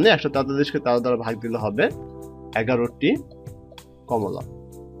 তার মানে 143কে 13 দ্বারা ভাগ দিলে হবে 11টি কমলা।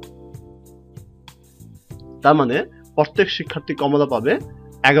 তার মানে প্রত্যেক শিক্ষার্থী কমলা পাবে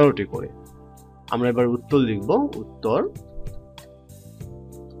 11টি করে। আমরা এবার উত্তর লিখব, উত্তর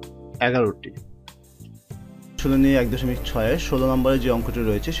 11টি। 1.6 16 নম্বরে যে অঙ্কটি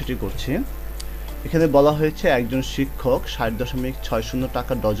রয়েছে সেটি করছি। এখানে বলা হয়েছে একজন শিক্ষক 60.60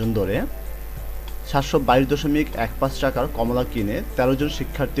 টাকা ডজন দরে 722.15 টাকার কমলা কিনে 13 জন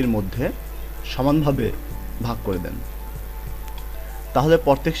শিক্ষার্থীর মধ্যে সমানভাবে ভাগ করে দেন। তাহলে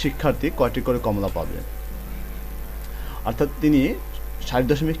প্রত্যেক শিক্ষার্থী কয়টি করে কমলা পাবে? অর্থাৎ তিনি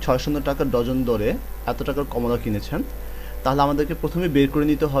 60.60 টাকা ডজন দরে এত টাকার কমলা কিনেছেন, তাহলে আমাদেরকে প্রথমে বের করে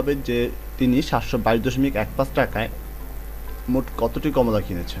নিতে হবে যে তিনি 722.15 টাকায় মোট কতটি কমলা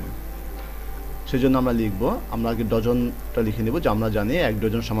কিনেছেন। সেজন্য আমরা লিখব, আমরা আগে ডজনটা লিখে নেব, যে আমরা জানি 1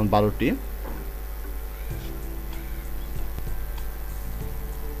 ডজন সমান 12টি।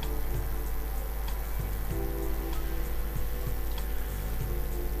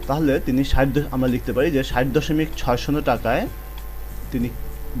 তাহলে তিনি আমরা লিখতে পারি যে 60.60 টাকায় তিনি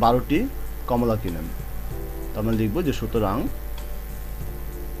 12টি কমলা কিনেন। আমরা লিখব যে সুতরাং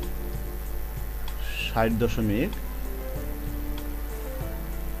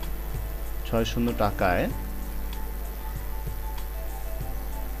 60.60 টাকায়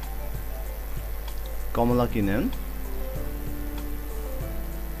কমলা কিনেন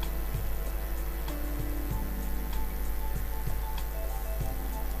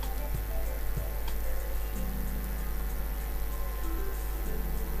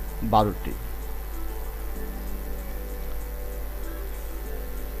 12টি।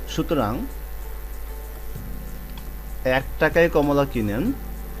 সুতরাং 1 টাকায় কমলা কিনেন,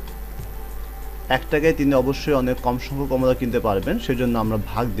 1 টাকায় তিনি অবশ্যই অনেক কম সংখ্যক কমলা কিনতে পারবেন, সেজন্য আমরা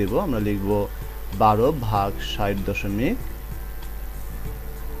ভাগ দেব। আমরা লিখব 12 ভাগ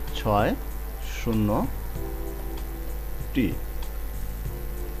 60.60টি।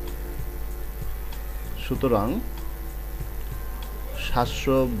 সুতরাং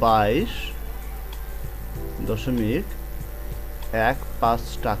 722.15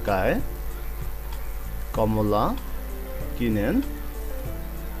 টাকায় কমলা কিনেন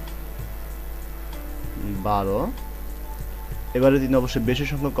 12। এবারে তিনি অবশ্যই বেশি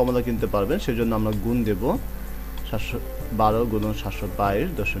সংখ্যক কমলা কিনতে পারবেন, সেজন্য আমরা গুণ দেব। 12 গুণন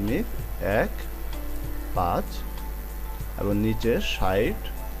 722.15 এবং নিচে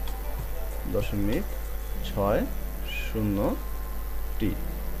 60.60টি।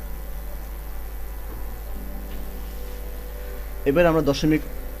 এবার আমরা দশমিক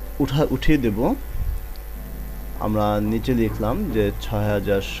উঠিয়ে দেব। আমরা নিচে লিখলাম যে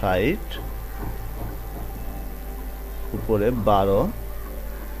 6060 উপরে 12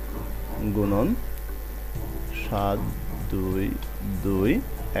 গুণন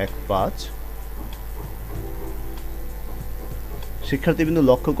 72215। শিক্ষার্থীবৃন্দ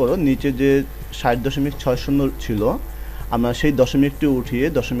লক্ষ্য করো, নিচে যে 60.60 ছিল, আমরা সেই দশমিকটি উঠিয়ে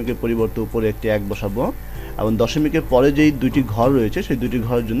দশমিকের পরিবর্তে উপরে একটি 1 বসাবো এবং দশমিকের পরে যেই দুইটি ঘর রয়েছে সেই দুইটি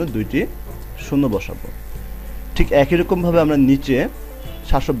ঘরের জন্য দুইটি শূন্য বসাবো। ঠিক ঠিক একই রকমভাবে আমরা নিচে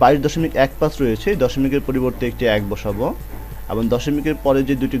 722.15 রয়েছে, দশমিকের পরিবর্তে একটি 1 বসাবো এবং দশমিকের পরে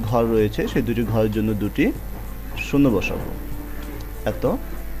যে দুটি ঘর রয়েছে সেই দুটি ঘরের জন্য দুটি শূন্য বসাবো।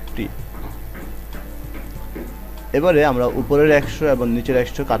 এতটি। এবারে আমরা উপরের 100 এবং নিচের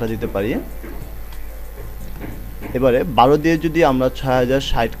 100 কাটা দিতে পারি। এবারে 12 দিয়ে যদি আমরা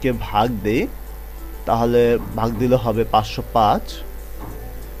 6060কে ভাগ দেই তাহলে ভাগ দিলে হবে 505।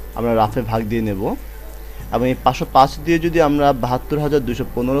 আমরা রাফে ভাগ দিয়ে নেব এবং এই 505 দিয়ে যদি আমরা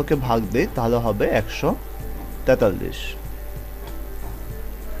 72,215কে ভাগ দেই তাহলে হবে 143।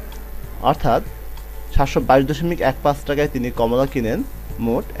 অর্থাৎ 722.15 টাকায় তিনি কমলা কিনেন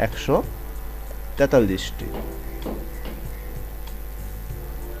মোট 143টি।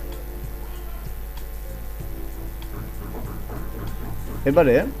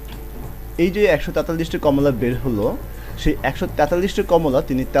 এবারে এই যে 143টি কমলা বের হলো, সেই 143টি কমলা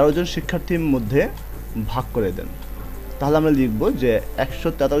তিনি 13 জন শিক্ষার্থীর মধ্যে ভাগ করে দেন। তাহলে আমরা লিখব যে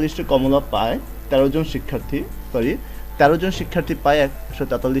 143টি কমলা পায় 13 জন শিক্ষার্থী, 13 জন শিক্ষার্থী পায়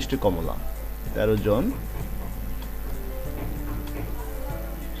 143টি কমলা। 13 জন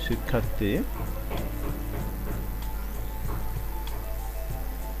শিক্ষার্থী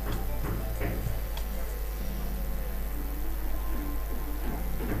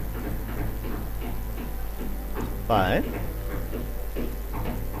পায়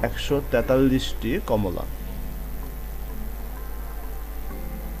 143টি কমলা।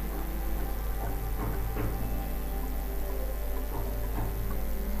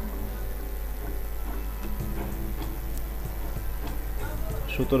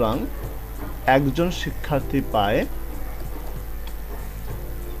 সুতরাং একজন শিক্ষার্থী পায়,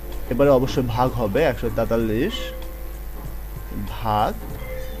 এবারে অবশ্যই ভাগ হবে 143 ভাগ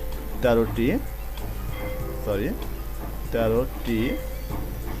 13টি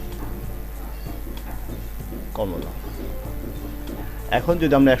কমলা। এখন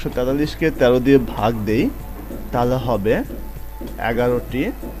যদি আমরা 143কে 13 দিয়ে ভাগ দেই তাহলে হবে 11টি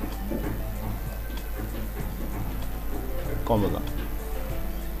কমলা।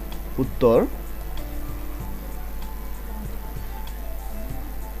 উত্তর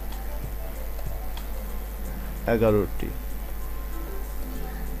 11টি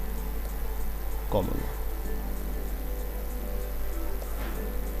কমলা।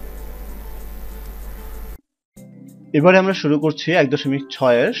 এবারে আমরা শুরু করছি 1.6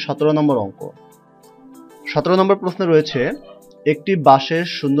 এর 17 নম্বর অঙ্ক। 17 নম্বর প্রশ্নে রয়েছে একটি বাঁশের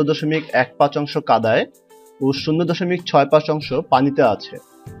 0.15 অংশ কাদায় ও 0.65 অংশ পানিতে আছে।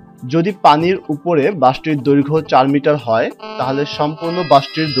 যদি পানির উপরে বাঁশটির দৈর্ঘ্য 4 মিটার হয় তাহলে সম্পূর্ণ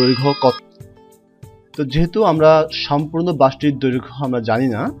বাঁশটির দৈর্ঘ্য কত? তো যেহেতু আমরা সম্পূর্ণ বাঁশটির দৈর্ঘ্য আমরা জানি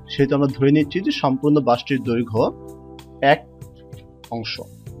না, সেহেতু আমরা ধরে নিচ্ছি যে সম্পূর্ণ বাঁশটির দৈর্ঘ্য 1 অংশ।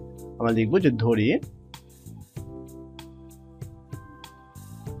 আমরা লিখব যে ধরি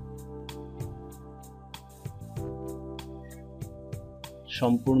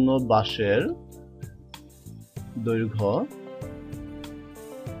সম্পূর্ণ বাঁশের দৈর্ঘ্য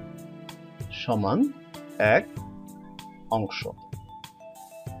সমান 1 অংশ।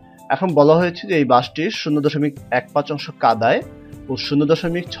 এখন বলা হয়েছে যে এই বাঁশটির 0.15 অংশ কাদায় ও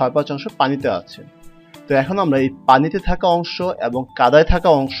 0.65 অংশ পানিতে আছে। তো এখন আমরা এই পানিতে থাকা অংশ এবং কাদায় থাকা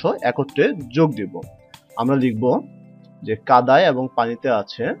অংশ একত্রে যোগ দেব। আমরা লিখব যে কাদায় এবং পানিতে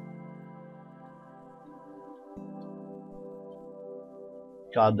আছে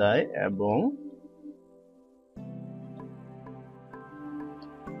কাদায় এবং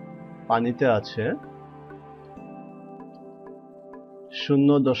পানিতে আছে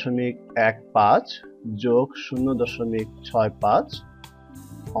 0.15 যোগ 0.65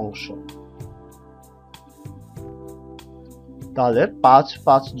 অংশ। তাহলে 5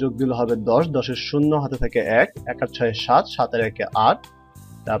 5 যোগ দিলে হবে 10, 10-এর 0 হাতে থাকে 1, 1 আর 6 7, 7 আর 1 8,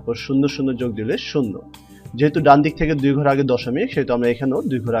 তারপর 0 0 যোগ দিলে 0। যেহেতু ডান দিক থেকে 2 ঘর আগে দশমিক, সেহেতু আমরা এখানেও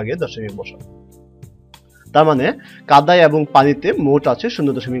 2 ঘর আগে দশমিক বসাবো। তার মানে কাদায় এবং পানিতে মোট আছে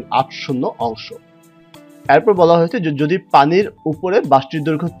 0.80 অংশ। এরপর বলা হয়েছে যে যদি পানির উপরে বাঁশটির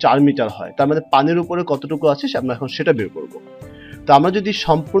দৈর্ঘ্য 4 মিটার হয়, তার মানে পানির উপরে কতটুকু আছে আমরা এখন সেটা বের করব। তো আমরা যদি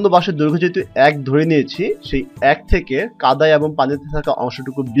সম্পূর্ণ বাঁশের দৈর্ঘ্য যেহেতু 1 ধরে নিয়েছি, সেই 1 থেকে কাদায় এবং পানিতে থাকা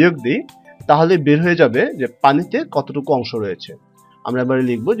অংশটুকু বিয়োগ দিই, তাহলে বের হয়ে যাবে যে পানিতে কতটুকু অংশ রয়েছে। আমরা এবারে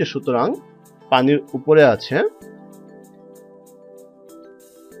লিখব যে সুতরাং পানির উপরে আছে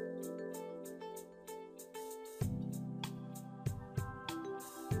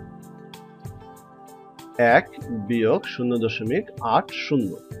 1 বিয়োগ 0.80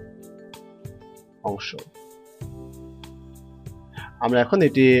 অংশ। আমরা এখন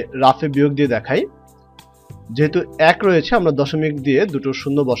এটি রাফে বিয়োগ দিয়ে দেখাই। যেহেতু 1 রয়েছে, আমরা দশমিক দিয়ে দুটো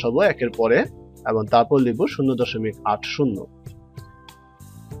শূন্য বসাবো একের পরে। এবং তারপর লিখব 0.80।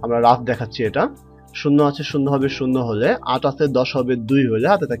 আমরা রাফ দেখাচ্ছি এটা। 0 আছে 0 হবে 0 হলে, 8 আছে 10 হবে 2 হলে,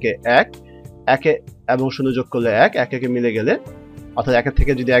 হাতে থাকে 1, 1 এবং 0 যোগ করলে 1, 1 একে মিলে গেলে, অর্থাৎ 1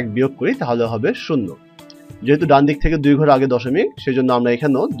 থেকে যদি 1 বিয়োগ করি তাহলে হবে 0। যেহেতু ডান দিক থেকে 2 ঘর আগে দশমিক, সেজন্য আমরা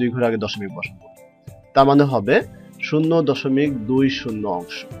এখানেও 2 ঘর আগে দশমিক বসাবো। তার মানে হবে 0.20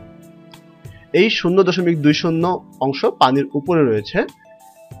 অংশ। এই 0.20 অংশ পানির উপরে রয়েছে,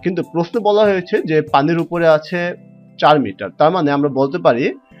 কিন্তু প্রশ্ন বলা হয়েছে যে পানির উপরে আছে 4 মিটার। তার মানে আমরা বলতে পারি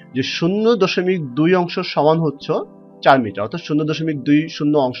যে 0.2 অংশ সমান হচ্ছে 4 মিটার, অর্থাৎ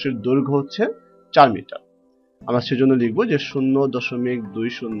 0.20 অংশের দৈর্ঘ্য হচ্ছে 4 মিটার। আমরা সেজন্য লিখব যে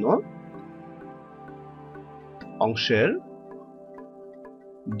 0.20 অংশের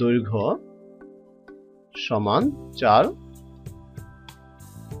দৈর্ঘ্য সমান 4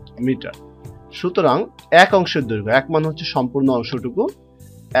 মিটার। সুতরাং এক অংশের দৈর্ঘ্য, এক মান হচ্ছে সম্পূর্ণ অংশটুকু,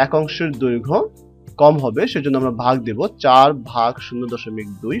 এক অংশের দৈর্ঘ্য কম হবে, সেজন্য আমরা ভাগ দেব 4 ভাগ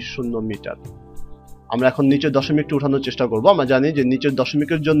 0.20 মিটার। আমরা এখন নিচের দশমিকটি উঠানোর চেষ্টা করব। আমরা জানি যে নিচের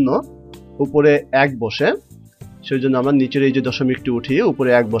দশমিকের জন্য উপরে 1 বসে, সেজন্য আমরা নিচের এই যে দশমিকটি উঠিয়ে উপরে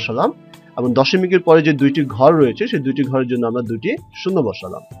 1 বসালাম, এবং দশমিকের পরে যে দুইটি ঘর রয়েছে সেই দুইটি ঘরের জন্য আমরা দুইটি শূন্য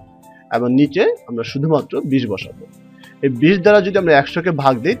বসালাম, এবং নিচে আমরা শুধুমাত্র 20 বসাবো। এই 20 দ্বারা যদি আমরা 100কে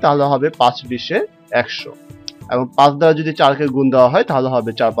ভাগ দিই তাহলে হবে 5 20 100, এবং 5 দ্বারা যদি 4কে গুণ দেওয়া হয় তাহলে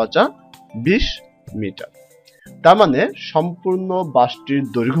হবে 4 5 20 মিটার। তার মানে সম্পূর্ণ বাসটির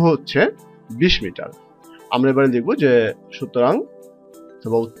দৈর্ঘ্য হচ্ছে 20 মিটার। আমরা এবারে লিখব যে সুতরাং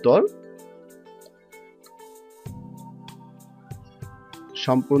উত্তর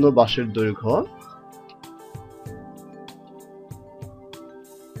সম্পূর্ণ বাসের দৈর্ঘ্য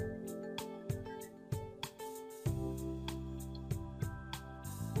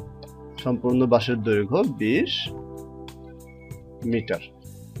সম্পূর্ণ বাসের দৈর্ঘ্য 20 মিটার।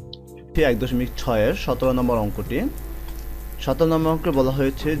 1.6 এর 17 নম্বর অঙ্কটি। 17 নম্বর অঙ্কে বলা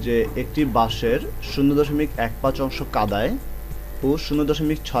হয়েছে যে একটি বাসের 0.15 অংশ কাদায় ও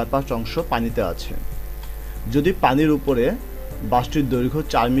 0.65 অংশ পানিতে আছে। যদি পানির উপরে বাসটির দৈর্ঘ্য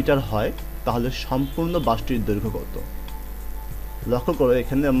 4 মিটার হয় তাহলে সম্পূর্ণ বাসটির দৈর্ঘ্য কত? লক্ষ্য করো,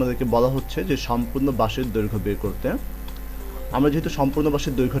 এখানে আমাদেরকে বলা হচ্ছে যে সম্পূর্ণ বাসের দৈর্ঘ্য বের করতে। আমরা যেহেতু সম্পূর্ণ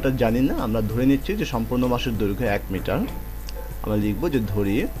বাসের দৈর্ঘ্যটা জানি না, আমরা ধরে নিচ্ছি যে সম্পূর্ণ বাসের দৈর্ঘ্য 1 মিটার। আমরা লিখব যে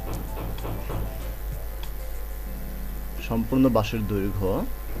ধরি সম্পূর্ণ বাসের দৈর্ঘ্য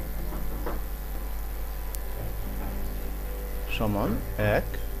সমান 1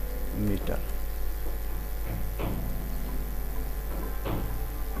 মিটার।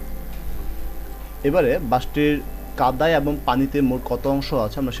 এবারে বাসটির কাদায় এবং পানিতে মোট কত অংশ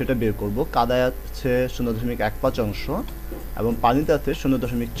আছে আমরা সেটা বের করব। কাদায় আছে 0.15 অংশ এবং পানিতে আছে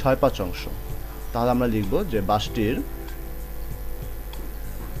 0.65 অংশ। তাহলে আমরা লিখব যে বাসটির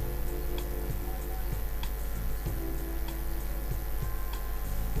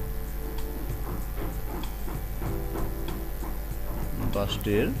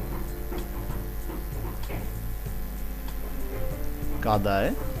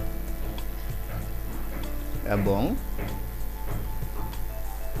কাদায় এবং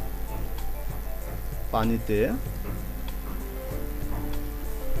পানিতে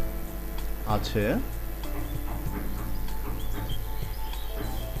আছে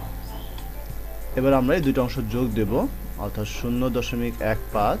এবার আমরা এই দুটো অংশ যোগ দেব, অর্থাৎ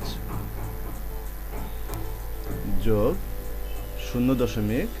 0.15 যোগ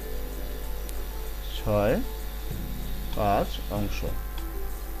 0.65 অংশ।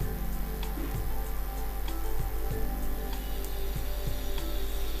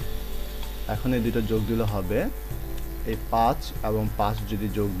 এখন এই দুটো যোগ দিলে হবে এই 5 এবং 5 যদি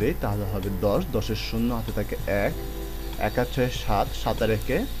যোগ দেই তাহলে হবে 10, 10 এর 0 হাতে থাকে 1, 1 আর 6 7, 7 আর 1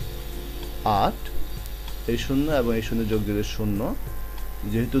 8, এই 0 এবং এই 0 যোগ দিলে 0।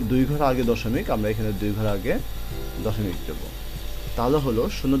 যেহেতু 2 ঘর আগে দশমিক, আমরা এখানে 2 ঘর আগে দশমিক দেব। তাহলে হলো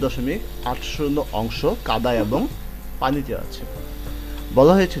 0.80 অংশ কাদা এবং পানিতে আছে।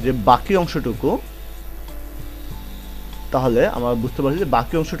 বলা হয়েছে যে বাকি অংশটুকু, তাহলে আমরা বুঝতে পারছি যে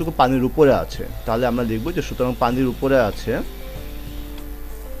বাকি অংশটুকু পানির উপরে আছে। তাহলে আমরা লিখব যে সুতরাং পানির উপরে আছে,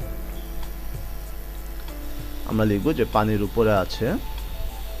 আমরা লিখব যে পানির উপরে আছে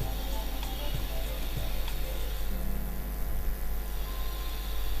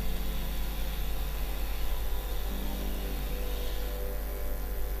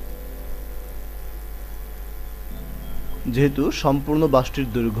যেহেতু সম্পূর্ণ বাসটির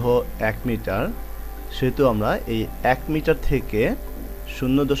দৈর্ঘ্য 1 মিটার, সেহেতু আমরা এই 1 মিটার থেকে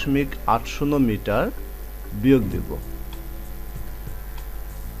 0.80 মিটার বিয়োগ দেব।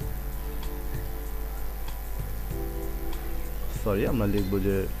 আমরা লিখব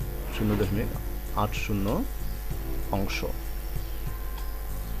যে 0. অংশ।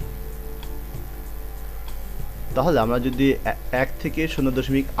 তাহলে আমরা যদি 1 থেকে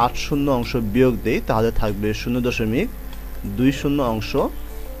 0.80 অংশ বিয়োগ দেই তাহলে থাকবে 0.20 অংশ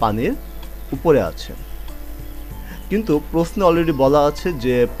পানির উপরে আছে। কিন্তু প্রশ্নে অলরেডি বলা আছে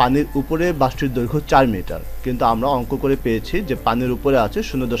যে পানির উপরে বাষ্পটির দৈর্ঘ্য 4 মিটার, কিন্তু আমরা অঙ্ক করে পেয়েছি যে পানির উপরে আছে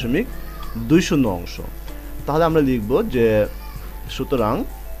 0.20 অংশ। তাহলে আমরা লিখব যে সুতরাং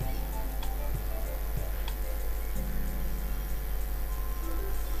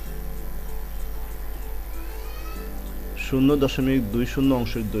 0.20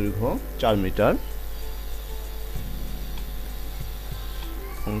 অংশের দৈর্ঘ্য 4 মিটার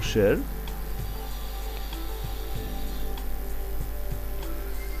অংশের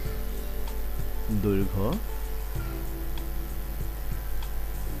দৈর্ঘ্য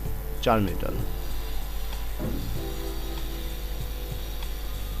 4 মিটার।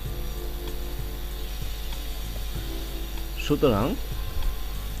 সুতরাং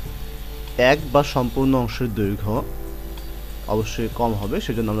 1 বা সম্পূর্ণ অংশের দৈর্ঘ্য অবশ্যই কম হবে,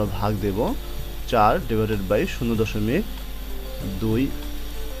 সেজন্য আমরা ভাগ দেব 4 ডিভাইডেড বাই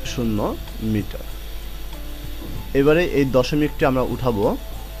 0.20 মিটার। এবারে এই দশমিকটি আমরা উঠাবো।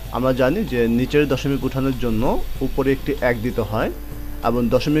 আমরা জানি যে নিচের দশমিক উঠানোর জন্য উপরে একটি 1 দিতে হয় এবং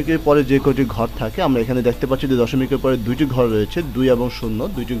দশমিকের পরে যে কয়টি ঘর থাকে আমরা এখানে দেখতে পাচ্ছি যে দশমিকের পরে 2টি ঘর রয়েছে, 2 এবং 0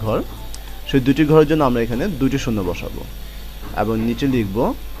 দুইটি ঘর। সেই 2টি ঘরের জন্য আমরা এখানে 2টি শূন্য বসাবো এবং নিচে লিখব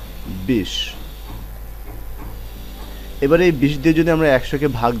 20। এবারে এই 20 দিয়ে যদি আমরা 100কে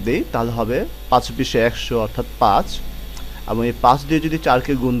ভাগ দেই তাহলে হবে 5 20 100 অর্থাৎ 5, এবং এই 5 দিয়ে যদি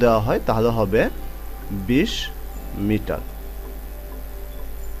 4কে গুণ দেওয়া হয় তাহলে হবে 20 মিটার।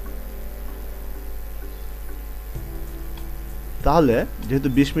 তাহলে যেহেতু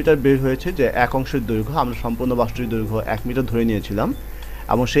 20 মিটার বের হয়েছে যে এক অংশের দৈর্ঘ্য, আমরা সম্পূর্ণ বাষ্পটির দৈর্ঘ্য 1 মিটার ধরে নিয়েছিলাম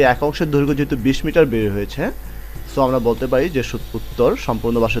এবং সেই এক অংশের দৈর্ঘ্য যেহেতু 20 মিটার বের হয়েছে, সো আমরা বলতে পারি যে উত্তর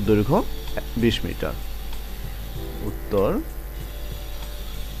সম্পূর্ণ বাষ্পের দৈর্ঘ্য 20 মিটার। উত্তর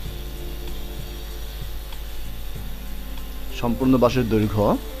সম্পূর্ণ বাষ্পের দৈর্ঘ্য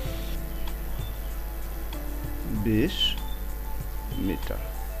 20 মিটার।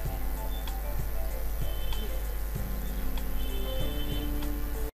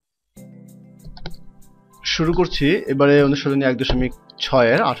 শুরু করছি এবারে অনুশীলনী 1.6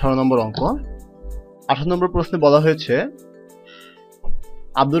 এর 18 নম্বর অঙ্ক। 18 নম্বর প্রশ্নে বলা হয়েছে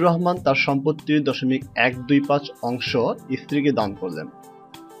আব্দুর রহমান তার সম্পত্তির 0.125 অংশ স্ত্রীকে দান করলেন।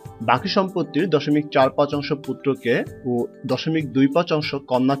 বাকি সম্পত্তির 0.45 অংশ পুত্রকে ও 0.25 অংশ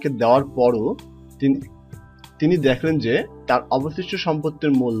কন্যাকে দেওয়ার পরও তিনি দেখলেন যে তার অবশিষ্ট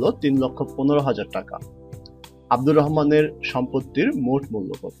সম্পত্তির মূল্য 3,15,000 টাকা। আব্দুর রহমানের সম্পত্তির মোট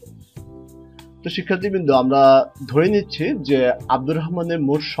মূল্য কত? তো শিক্ষার্থীবৃন্দ, আমরা ধরে নিচ্ছি যে আব্দুর রহমানের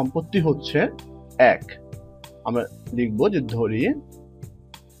মোট সম্পত্তি হচ্ছে 1। আমরা লিখব যে ধরি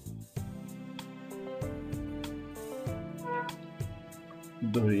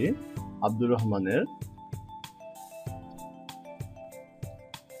আব্দুর রহমানের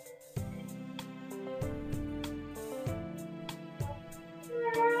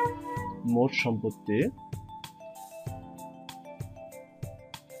মোট সম্পত্তি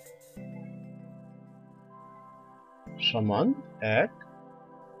সমান 1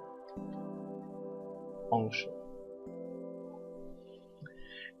 অংশ।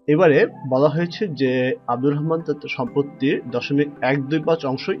 এবারে বলা হয়েছে যে আব্দুর রহমান তার সম্পত্তির 0.125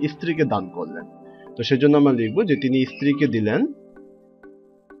 অংশ স্ত্রীকে দান করলেন। তো সেজন্য আমরা লিখব যে তিনি স্ত্রীকে দিলেন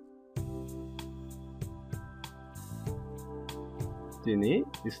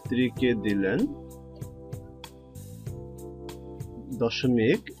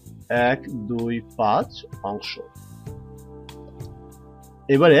 0.125 অংশ।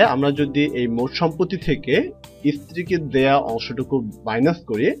 এবারে আমরা যদি এই মোট সম্পত্তি থেকে স্ত্রীকে দেয়া অংশটুকু মাইনাস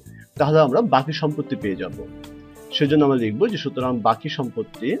করি তাহলে আমরা বাকি সম্পত্তি পেয়ে যাব। সেজন্য আমরা লিখব যে সুতরাং বাকি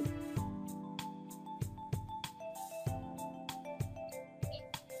সম্পত্তি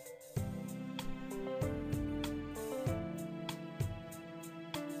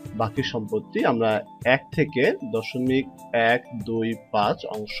আমরা 1 থেকে 0.125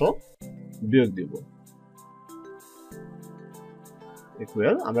 অংশ বিয়োগ দিব।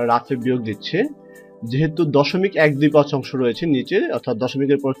 আমরা রাফে বিয়োগ দিচ্ছি। যেহেতু 0.125 অংশ রয়েছে নিচে, অর্থাৎ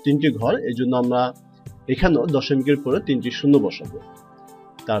দশমিকের পর 3টি ঘর, এই জন্য আমরা এখানেও দশমিকের পরে 3টি শূন্য বসাবো।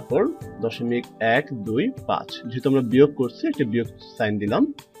 তারপর 0.125, যেহেতু আমরা বিয়োগ করছি একটা বিয়োগ সাইন দিলাম।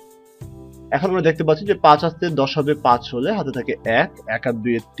 এখন আমরা দেখতে পাচ্ছি যে 5 আসতে 10 হবে 5 হলে হাতে থাকে 1, 1 আর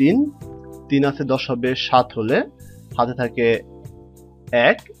 2 এ 3, 3 আসতে 10 হবে 7 হলে হাতে থাকে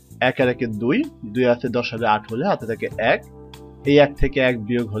 1, 1 আর 1 এ 2, 2 আসতে 10 হবে 8 হলে হাতে থাকে 1, এই 1 থেকে 1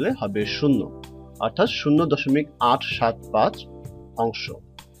 বিয়োগ হলে হবে 0। অর্থাৎ 0.875 অংশ।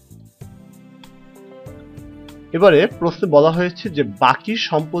 এবারে প্রশ্নে বলা হয়েছে যে বাকি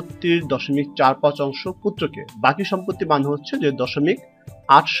সম্পত্তির 0.45 অংশ পুত্রকে। বাকি সম্পত্তি মানে হচ্ছে যে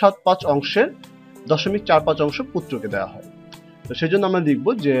 0.875 অংশের 0.45 অংশ পুত্রকে দেওয়া হয়। তো সেই জন্য আমরা লিখব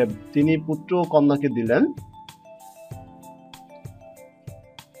যে তিনি পুত্র ও কন্যাকে দিলেন,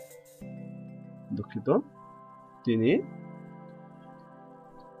 দুঃখিত, তিনি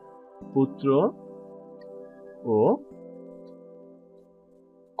পুত্র ও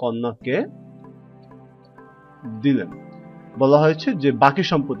কন্যাকে দিলেন। বলা হয়েছে যে বাকি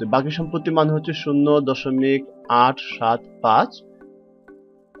সম্পত্তি মানে হচ্ছে 0.875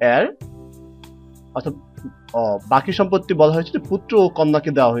 এর, অর্থাৎ বাকি সম্পত্তি বলা হয়েছে যে পুত্র ও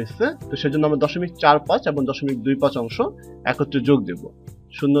কন্যাকে দেওয়া হয়েছে। তো সেজন্য আমরা 0.45 এবং 0.25 অংশ একত্রে যোগ দেব।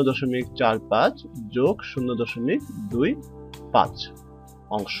 0.45 যোগ 0.25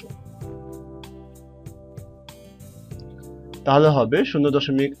 অংশ, তাহলে হবে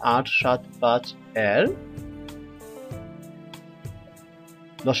 0.875 এর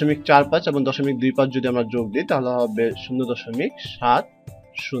 0.45 এবং 0.25 যদি আমরা যোগ দিই তাহলে হবে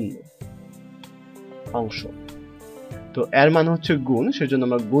 0.70 অংশ। তো এর মান হচ্ছে গুণ, সেজন্য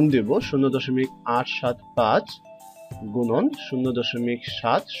আমরা গুণ দেব 0.875 গুণন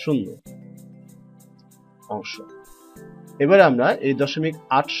 0.70 অংশ। এবারে আমরা এই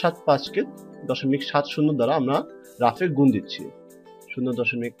 0.875 কে 0.70 দ্বারা আমরা রাফে গুণ দিচ্ছি।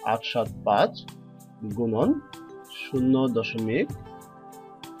 0.875 গুণন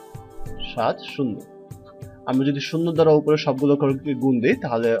 0.70। আমরা যদি 0 দ্বারা উপরে সবগুলো গুণ দিই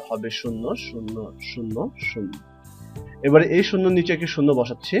তাহলে হবে 0.000। এবারে এই 0 নিচে একটি 0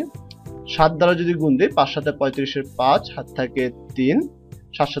 বসাচ্ছি। 7 দ্বারা যদি গুণ দিই, 5 7 35 এর 5, হাত থাকে 3,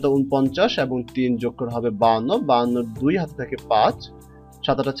 7 7 49 এবং 3 যোগ করে হবে 52, 52 2 হাতে থাকে 5,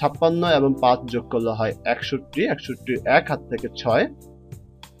 7 8 56 এবং 5 যোগ করলে হয় 61, 61 1 হাত থেকে 6,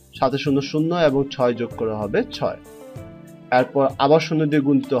 7 0 0 এবং 6 যোগ করে হবে 6। এরপর আবার 0 দিয়ে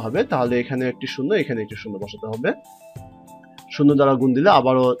গুণ দিতে হবে, তাহলে এখানে একটি 0 এখানে একটি 0 বসাতে হবে। 0 দ্বারা গুণ দিলে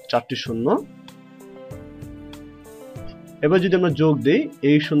আবারও 4টি 0। এবার যদি আমরা যোগ দেই,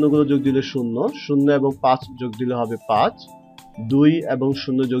 এই শূন্যগুলো যোগ দিলে 0, 0 এবং 5 যোগ দিলে হবে 5, 2 এবং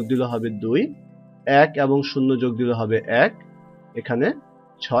 0 যোগ দিলে হবে 2, 1 এবং 0 যোগ দিলে হবে 1, এখানে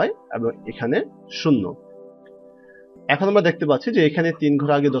 6 এবং এখানে 0। এখন আমরা দেখতে পাচ্ছি যে এখানে 3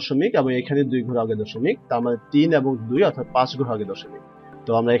 ঘর আগে দশমিক এবং এখানে 2 ঘর আগে দশমিক, তার মানে 3 এবং 2 অর্থাৎ 5 ঘর আগে দশমিক। তো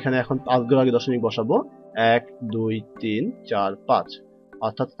আমরা এখানে এখন 5 ঘর আগে দশমিক বসাবো, 1 2 3 4 5,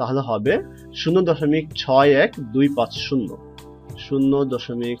 অর্থাৎ তাহলে হবে 0.61250,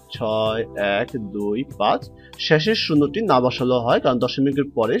 0.61250। শেষের শূন্যটি না বসালেও হয়, কারণ দশমিকের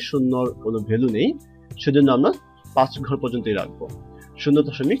পরে শূন্যর কোনো ভ্যালু নেই, সেজন্য আমরা 5 ঘর পর্যন্তই রাখবো।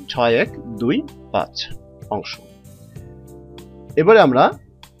 0.6125 অংশ। এবারে আমরা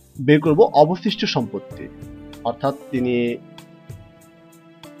বের করব অবশিষ্ট সম্পত্তি, অর্থাৎ তিনি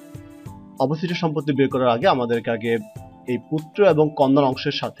অবশিষ্ট সম্পত্তি বের করার আগে আমাদেরকে আগে এই পুত্র এবং কন্যার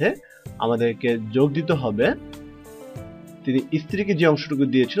অংশের সাথে আমাদেরকে যোগ দিতে হবে তিনি স্ত্রীকে যে অংশটুকু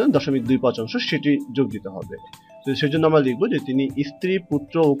দিয়েছিলেন 0.25 অংশ, সেটি যোগ দিতে হবে। তো সেজন্য আমরা লিখব যে তিনি স্ত্রী,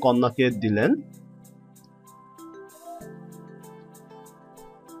 পুত্র ও কন্যাকে দিলেন।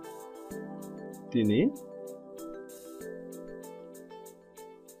 তিনি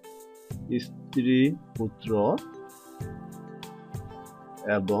স্ত্রী, পুত্র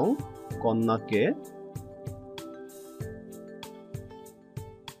এবং কন্যাকে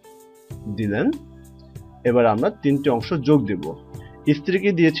দিলেন। এবার আমরা 3টি অংশ যোগ দেব।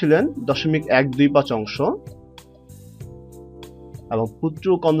 স্ত্রীকে দিয়েছিলেন 0.125 অংশ এবং পুত্র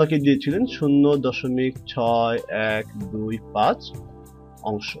ও কন্যাকে দিয়েছিলেন 0.6125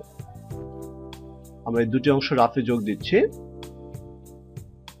 অংশ। আমরা এই দুটি অংশ রাফে যোগ দিচ্ছি।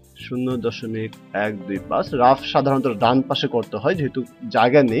 0.125। রাফ সাধারণত ডান পাশে করতে হয়, যেহেতু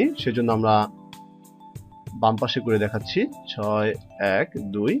জায়গা নেই সেজন্য আমরা বাম পাশে করে দেখাচ্ছি। 6 1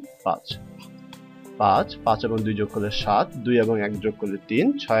 2 5, 5 5 এবং 2 যোগ করলে 7, 2 এবং 1 যোগ করলে 3,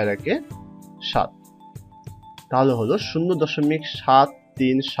 6 এর 1 7, তাহলে হলো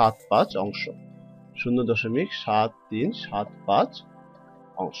 0.7375 অংশ। 0.7375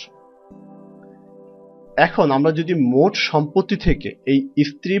 অংশ। এখন আমরা যদি মোট সম্পত্তি থেকে এই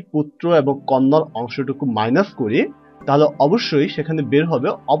স্ত্রী, পুত্র এবং কন্যার অংশটুকু মাইনাস করি, তাহলে অবশ্যই সেখানে বের হবে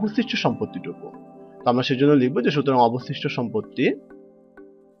অবশিষ্ট সম্পত্তিটুকু। তো আমরা সেজন্য লিখব যে সুতরাং অবশিষ্ট সম্পত্তি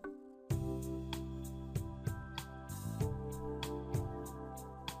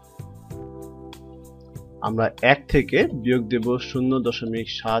আমরা 1 থেকে বিয়োগ দেব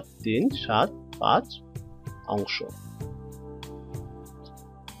 0.7375 অংশ।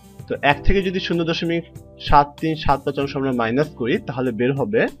 তো 1 থেকে যদি 0.7375 অংশ আমরা মাইনাস করি তাহলে বের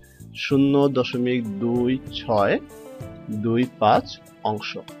হবে 0.2625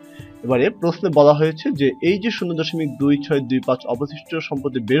 অংশ। এবারে প্রশ্নে বলা হয়েছে যে এই যে 0.2625 অবশিষ্ট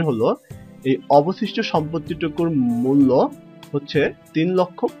সম্পত্তি বের হলো, এই অবশিষ্ট সম্পত্তিটুকুর মূল্য হচ্ছে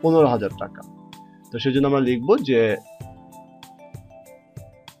 3,15,000 টাকা। তো সেজন্য আমরা লিখব যে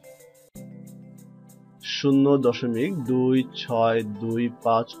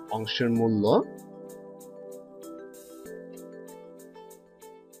 0.2625 অংশের মূল্য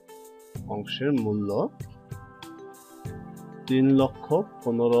অংশের মূল্য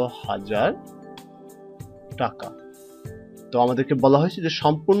 3,15,000 টাকা। তো আমাদেরকে বলা হয়েছে যে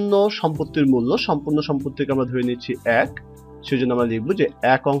সম্পূর্ণ সম্পত্তির মূল্য, সম্পূর্ণ সম্পত্তিকে আমরা ধরে নিচ্ছি 1, সেজন্য আমরা লিখব যে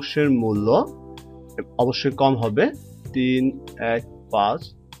 1 অংশের মূল্য অবশ্যই কম হবে 315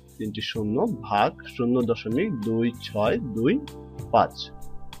 3টি 0 ভাগ 0.2625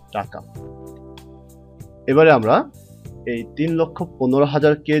 টাকা। এবারে আমরা এই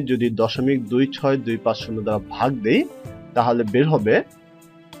 3,15,000কে যদি 0.26250 দ্বারা ভাগ দেই তাহলে বের হবে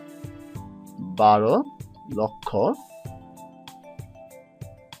 12 লক্ষ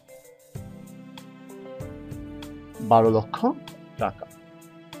টাকা।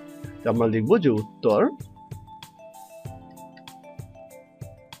 আমরা লিখব যে উত্তর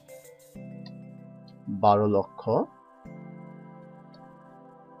 12 লক্ষ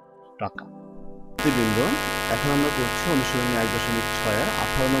টাকা। বিন্দু, এখন আমরা করছি অনুশীলনী 1.6 এর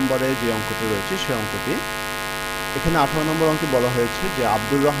 18 নম্বরে যে অঙ্কটি রয়েছে সেই অঙ্কটি। এখানে 18 নম্বর অঙ্কে বলা হয়েছে যে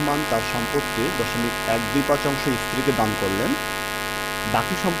আব্দুর রহমান তার সম্পত্তির 0.125 অংশ স্ত্রীকে দান করলেন,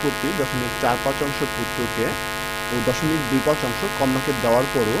 বাকি সম্পত্তির 0.45 অংশ পুত্রকে ও 0.25 অংশ কন্যাকে দেওয়ার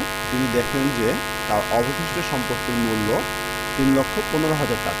পরও তিনি দেখলেন যে তার অবশিষ্ট সম্পত্তির মূল্য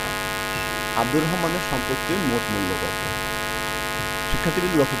 3,15,000 টাকা। আব্দুর রহমানের সম্পত্তির মোট মূল্য কত?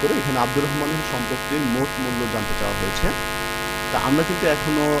 শিক্ষার্থীবৃন্দ লক্ষ্য করে এখানে আব্দুর রহমানের সম্পত্তির মোট মূল্য জানতে চাওয়া হয়েছে। তা আমরা কিন্তু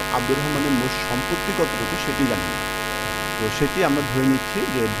এখনো আব্দুর রহমানের মোট সম্পত্তি কতটুকু সেটি জানি না। তো সেটি আমরা ধরে নিচ্ছি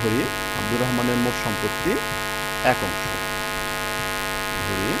যে ধরি আব্দুর রহমানের মোট সম্পত্তি 1 অংশ।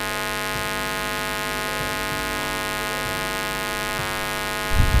 ধরি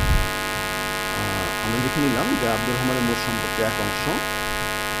আমরা লিখে নিলাম যে আব্দুর রহমানের মোট সম্পত্তি 1 অংশ।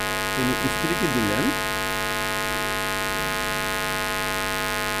 তিনি স্ত্রীকে দিলেন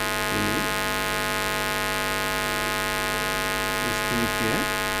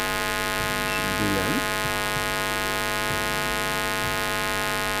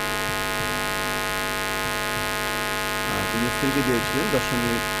তিনি স্ত্রীকে দিয়েছিলেন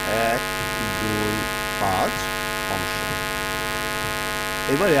 0.125 অংশ।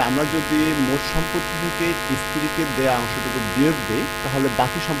 এবারে আমরা যদি মোট সম্পত্তি থেকে স্ত্রীকে দেয়া অংশটুকু বিয়োগ দেই তাহলে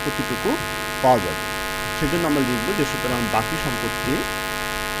বাকি সম্পত্তিটুকু পাওয়া যাবে। সেজন্য আমরা লিখব যে সুতরাং বাকি সম্পত্তি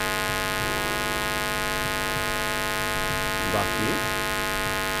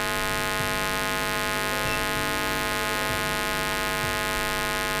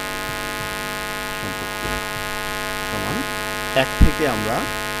সমান 1 থেকে আমরা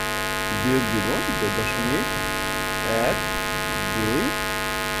বিয়োগ দিব যে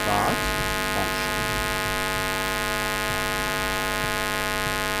 0.125 অংশ।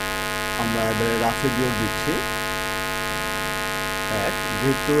 আমরা এবারে রাফে বিয়োগ দিচ্ছি 1,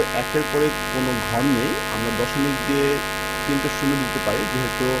 যেহেতু 1-এর পরে কোনো ঘর নেই আমরা দশমিক দিয়ে 3টে 0 দিতে পারি,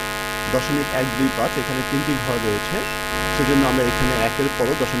 যেহেতু 0.125 এখানে 3টি ঘর রয়েছে সেজন্য আমরা এখানে 1-এর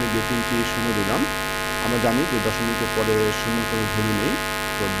পরও দশমিক দিয়ে 3টি 0 দিলাম। আমরা জানি যে দশমিকের পরে 0 কোনো ভ্যালু নেই,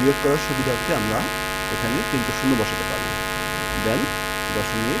 তো বিয়োগ করার সুবিধার্থে আমরা এখানে 3টে 0 বসাতে পারি। দেন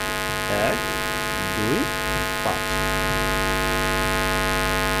 0.125।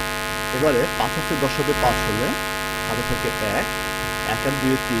 এবারে 5 আছে 10 হবে 5 হলে হাতে থেকে 1, 1 আর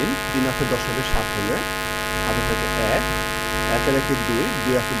 2 3, 3 আছে 10 হবে 7 হলে হাতে থেকে 1, 1 আর 1 2,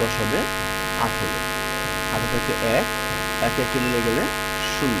 2 আছে 10 হবে 8 হলে হাতে থেকে 1, 1 1 মিলে গেলে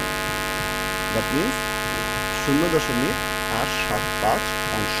 0। দ্যাট মিন্স 0.875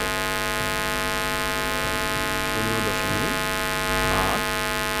 অংশ।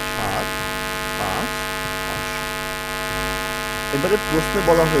 0.875 অংশ। এবারে প্রশ্নে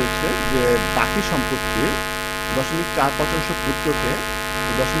বলা হয়েছে যে বাকি সম্পত্তির 0.45 অংশ পুত্রকে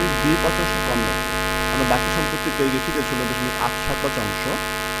 0.25 অংশ কন্যাকে। আমরা বাকি সম্পত্তি পেয়ে গেছি যে 0.875 অংশ,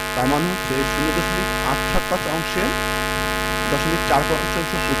 তার মানে হচ্ছে 0.875 অংশের 0.45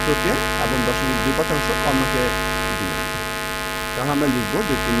 অংশ পুত্রকে এবং 0.25 অংশ কন্যাকে দিলেন। তাহলে আমরা লিখব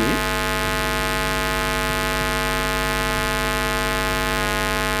যে তিনি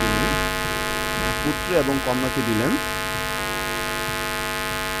পুত্র এবং কন্যাকে দিলেন 0.25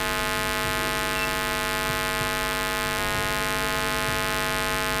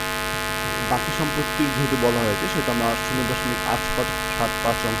 বাকি সম্পত্তি যেহেতু বলা হয়েছে সেটা আমরা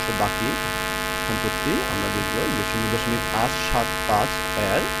 0.875 অংশ বাকি সম্পত্তি আমরা লিখব যে 0.875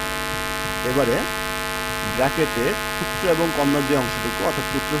 এর এবারে ব্র্যাকেটে পুত্র এবং কন্যার যে অংশটুকু অর্থাৎ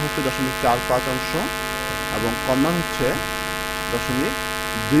পুত্র হচ্ছে 0.45 অংশ এবং কন্যার হচ্ছে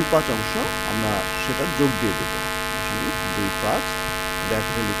 0.25 অংশ আমরা সেটা যোগ দিয়ে দেব 0.25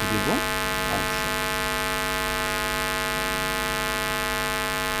 ব্র্যাকেটে লিখে দেব অংশ।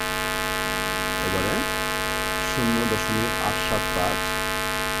 এবারে 0.875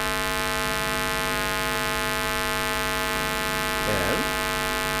 এর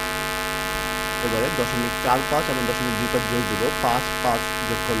এবারে 0.45 এবং 0.25 যোগ দেব 5 5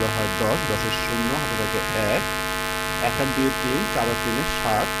 যোগ করলে হয় 10 10 0 হাতে থাকে 1 1 আর 2 3 4 আর 3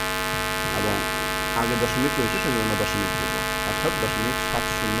 7 এবং আগে দশমিক রয়েছে সেজন্য আমরা দশমিক দেব অর্থাৎ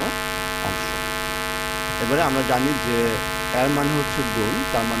 0.70 অংশ। এবারে আমরা জানি যে এর মানে হচ্ছে গুণ,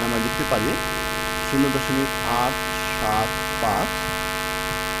 তার মানে আমরা লিখতে পারি 0.875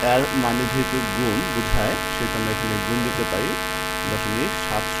 এর মানে যেহেতু গুণ বোঝায় সেহেতু আমরা এখানে গুণ দিতে পারি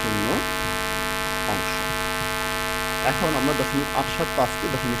 0.70 অংশ। এখন আমরা 0.875 কে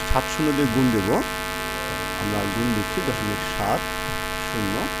 0.70 দিয়ে গুণ দেব। আমরা গুণ দিচ্ছি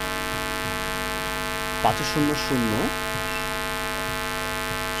 0.70 5 0 0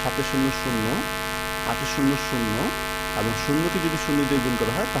 7 0 0 8 0 0 এবং 0 কে যদি 0 দিয়ে গুণ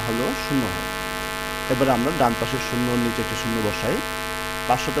করা হয় তাহলে 0 হয়। এবারে আমরা ডান পাশের 0 নিচে একটা 0 বসাই।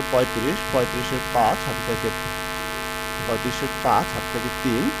 5 7 35 35 এর 5 হাতে থাকে 35 এর 5 হাতে থাকে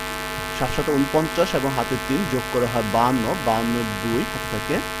 3 7 7 49 এবং হাতে 3 যোগ করে হয় 52 52 এর 2 হাতে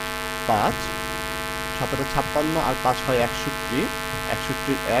থাকে 5 7 56 আর 5 হয় 61 61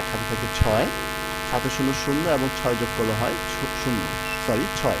 এর 1 হাতে থাকে 6 7 0 0 এবং 6 যোগ করলে হয়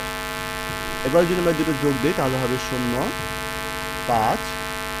 6। এবার যদি আমরা দুটো যোগ দিই তাহলে হবে 0 5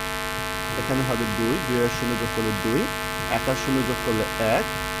 এখানে হবে 2 2 এর 0 যোগ করলে 2 1 আর 0 যোগ করলে 1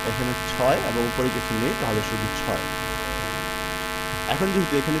 এখানে 6 এবং উপরে কিছু নেই তাহলে শুধু 6। এখন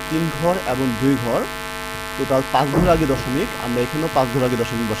যেহেতু এখানে 3 ঘর এবং 2 ঘর টোটাল 5 ঘর আগে দশমিক আমরা এখানেও 5 ঘর আগে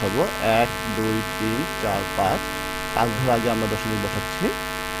দশমিক বসাবো 1 2 3 4 5 5 ঘর আগে আমরা দশমিক বসাচ্ছি।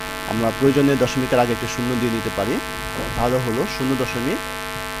 আমরা প্রয়োজনে দশমিকের আগে একটা শূন্য দিয়ে নিতে পারি তাহলে হলো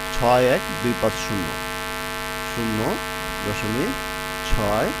 0.6125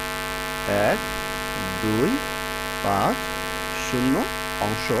 0.6125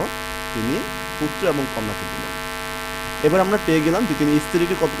 অংশ তিনি পুত্র এবং কন্যাকে দিলেন। এবার আমরা পেয়ে গেলাম যে তিনি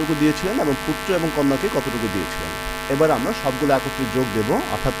স্ত্রীকে কতটুকু দিয়েছিলেন এবং পুত্র এবং কন্যাকে কতটুকু দিয়েছিলেন। এবার আমরা সবগুলো একত্রে যোগ দেব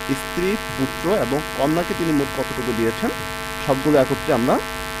অর্থাৎ স্ত্রী পুত্র এবং কন্যাকে তিনি মোট কতটুকু দিয়েছেন সবগুলো একত্রে আমরা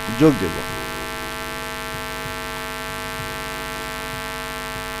যোগ দেব।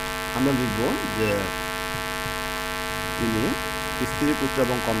 আমরা লিখব যে তিনি স্ত্রী পুত্র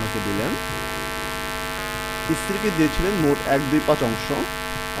এবং কন্যাকে দিলেন। স্ত্রীকে দিয়েছিলেন মোট 1 2 5 অংশ।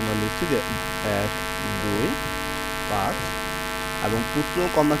 আমরা লিখছি যে 1 2 5 এবং পুত্র ও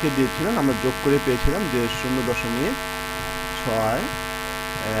কন্যাকে দিয়েছিলেন আমরা যোগ করে পেয়েছিলাম যে 0.6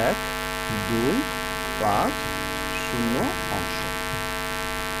 1 2 5 0 অংশ।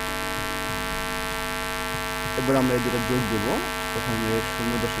 এবার আমরা এই দুটো যোগ দেব এখানে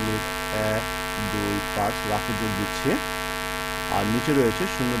 0.1 2 5 রাফে যোগ দিচ্ছি আর নিচে রয়েছে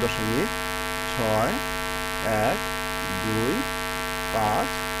 0.6 1 2 5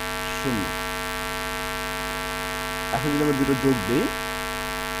 0। এখন যদি আমরা দুটো যোগ দিই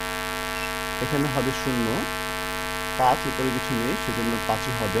এখানে হবে 0 5 উপরে কিছু নেই সেজন্য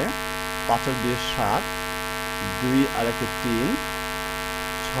 5ই হবে 5 আর 2 7 2 আর 1 3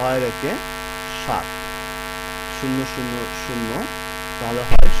 6 আর 1 7 0 0 0 তাহলে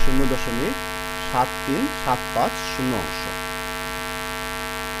হয় 0.7375 অংশ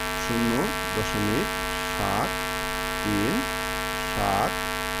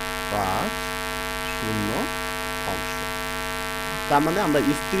 0.7375 অংশ। তার মানে আমরা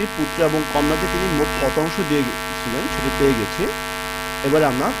স্ত্রী পুত্র এবং কন্যাকে তিনি মোট কত অংশ দিয়েছিলেন সেটা পেয়ে গেছি। এবারে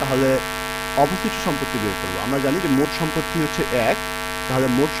আমরা তাহলে অবশিষ্ট সম্পত্তি বের করব। আমরা জানি যে মোট সম্পত্তি হচ্ছে 1, তাহলে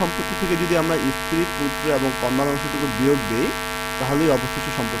মোট সম্পত্তি থেকে যদি আমরা স্ত্রী পুত্র এবং কন্যার অংশটুকু বিয়োগ দিই তাহলেই অবশিষ্ট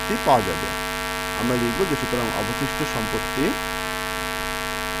সম্পত্তি পাওয়া যাবে। আমরা লিখব যে সুতরাং অবশিষ্ট সম্পত্তি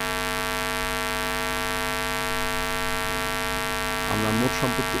আমরা মোট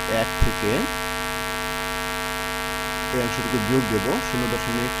সম্পত্তি 1 থেকে এই অংশটুকু বিয়োগ দেব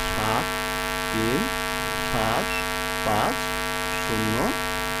 0.7375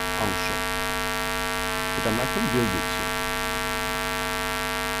 অংশ। এটা আমরা এখন বিয়োগ দিচ্ছি।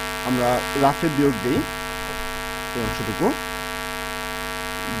 আমরা রাফে বিয়োগ দিই এই অংশটুকু,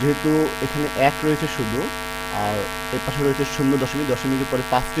 যেহেতু এখানে 1 রয়েছে শুধু আর এর পাশে রয়েছে শূন্য দশমিক, দশমিকের পরে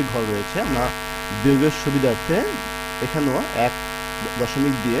 5টি ঘর রয়েছে। আমরা বিয়োগের সুবিধার্থে এখানেও 1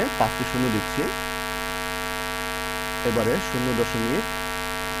 দশমিক দিয়ে 5টি শূন্য দিচ্ছি। এবারে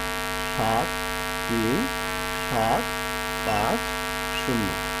 0.7375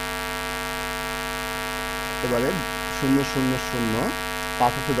 এবারে 000,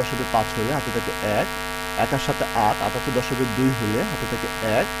 5 আছে 10.5 হলে হাতে থাকে 1, 1 এর সাথে 8, 8 আছে 10.2 হলে হাতে থাকে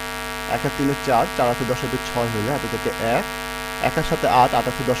 1, 1 আর 3 4, 4 আছে 10.6 হলে হাতে থাকে 1, 1 এর সাথে 8, 8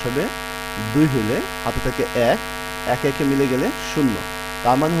 আছে 10.2 হলে হাতে থাকে 1, 1 একে মিলে গেলে 0।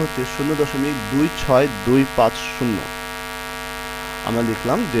 তার মানে হচ্ছে 0.26250। আমরা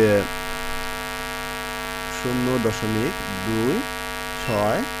লিখলাম যে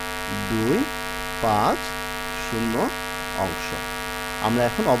 0.26250 অংশ। আমরা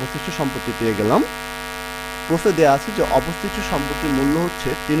এখন অবশিষ্ট সম্পত্তি পেয়ে গেলাম। প্রশ্নে দেওয়া আছে যে অবশিষ্ট সম্পত্তির মূল্য হচ্ছে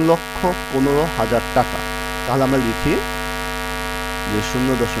 3,15,000 টাকা। তাহলে আমরা লিখি যে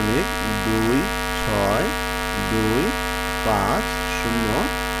 0.26250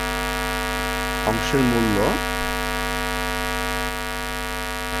 অংশের মূল্য,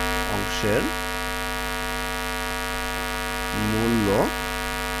 অংশের মূল্য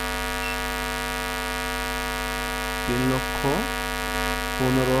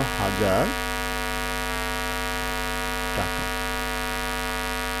 3,15,000 টাকা।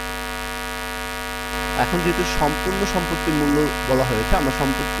 এখন যেহেতু সম্পূর্ণ সম্পত্তির মূল্য বলা হয়েছে, আমরা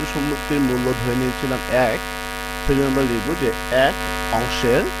সম্পত্তির মূল্য ধরে নিয়েছিলাম 1, সেজন্য আমরা লিখব যে 1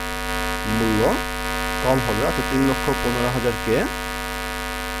 অংশের মূল্য কম হবে, অর্থাৎ 3,15,000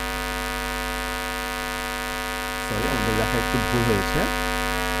 সরি আমাদের লেখা একটু ভুল হয়েছে,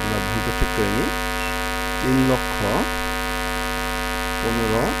 আমরা ভুলটা ঠিক করে নিই।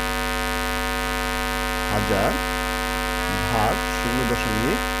 3,15,000 ভাগ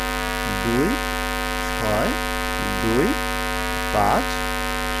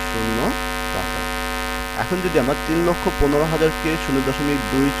 0.26250 টাকা। এখন যদি আমরা 3,15,000-কে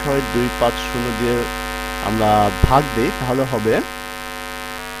 0.26250 দিয়ে আমরা ভাগ দিই,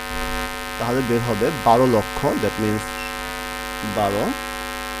 তাহলে বের হবে 12 লক্ষ। দ্যাট মিনস 12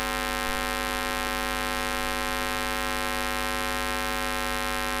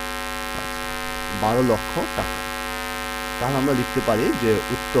 লক্ষ টাকা। তাহলে আমরা লিখতে পারি যে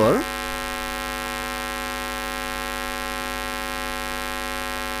উত্তর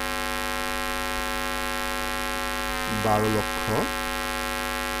 12 লক্ষ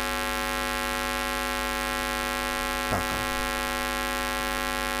টাকা।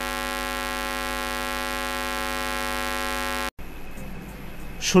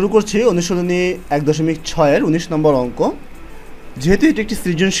 শুরু করছি অনুশীলনী 1.6-এর 19 নম্বর অঙ্ক। যেহেতু এটি একটি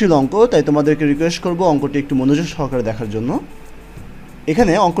সৃজনশীল অঙ্ক, তাই তোমাদেরকে রিকোয়েস্ট করব অঙ্কটি একটু মনোযোগ সহকারে দেখার জন্য।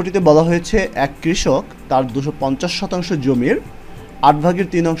 এখানে অঙ্কটিতে বলা হয়েছে এক কৃষক তার 250% জমির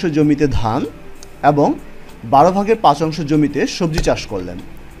 8/3 জমিতে ধান এবং 12/5 জমিতে সবজি চাষ করলেন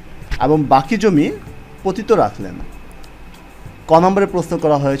এবং বাকি জমি পতিত রাখলেন। ক নম্বরে প্রশ্ন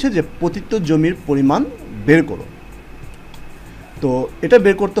করা হয়েছে যে পতিত জমির পরিমাণ বের করো। তো এটা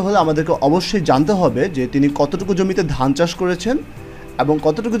বের করতে হলে আমাদেরকে অবশ্যই জানতে হবে যে তিনি কতটুকু জমিতে ধান চাষ করেছেন এবং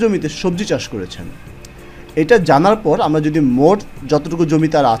কতটুকু জমিতে সবজি চাষ করেছেন। এটা জানার পর আমরা যদি মোট যতটুকু জমি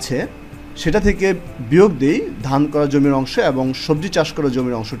তার আছে সেটা থেকে বিয়োগ দিই ধান করা জমির অংশ এবং সবজি চাষ করা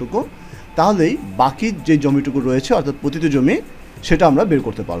জমির অংশটুকু, তাহলেই বাকি যে জমিটুকু রয়েছে অর্থাৎ পতিত জমি সেটা আমরা বের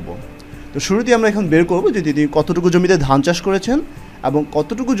করতে পারবো। তো শুরুতেই আমরা এখন বের করব যে তিনি কতটুকু জমিতে ধান চাষ করেছেন এবং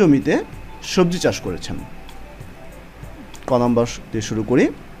কতটুকু জমিতে সবজি চাষ করেছেন। ক নম্বর দিয়ে শুরু করি।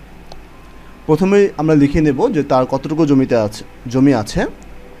 প্রথমে আমরা লিখে নেব যে তার কতটুকু জমি আছে।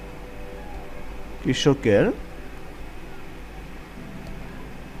 কৃষকের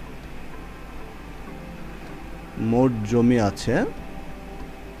মোট জমি আছে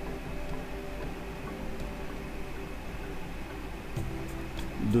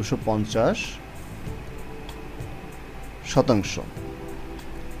 250%।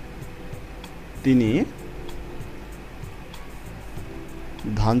 তিনি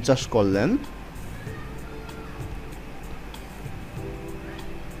ধান চাষ করলেন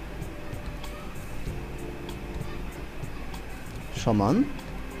সমান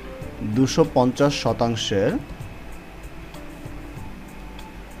 250%-এর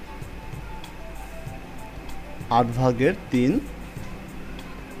 8/3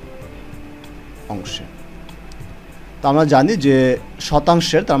 অংশে। তো আমরা জানি যে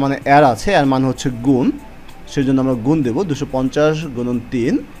শতাংশের তার মানে এর আছে, এর মানে হচ্ছে গুণ, সেই জন্য আমরা গুণ দেব 250 গুণন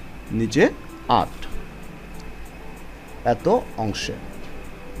 3 নিচে 8 এত অংশে।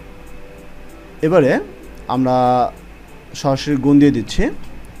 এবারে আমরা সরাসরি গুণ দিয়ে দিচ্ছি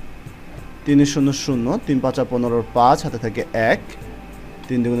 3 শূন্য শূন্য, 3 5 15, 5 হাতে থাকে 1,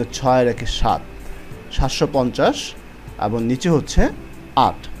 3 দুগুণে 6 আর 1 7, 750 এবং নিচে হচ্ছে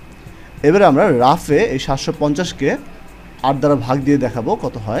 8। এবারে আমরা রাফে এই 750কে 8 দ্বারা ভাগ দিয়ে দেখাবো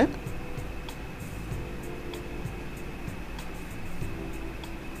কত হয়।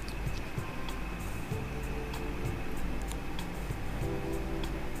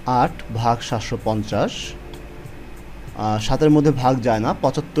 8 ভাগ 750, 7-এর মধ্যে ভাগ যায় না,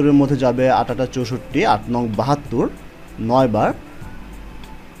 75-এর মধ্যে যাবে 8 8 64, 8 9 72, 9 বার।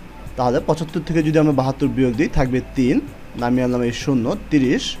 তাহলে 75 থেকে যদি আমরা 72 বিয়োগ দিই থাকবে 3, নামিয়ে আনলাম এই 0,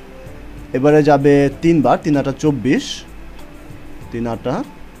 30। এবারে যাবে 3 বার, 3 8 24, 3 8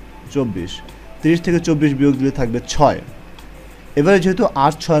 24, 30 থেকে 24 বিয়োগ দিলে থাকবে 6। এবারে যেহেতু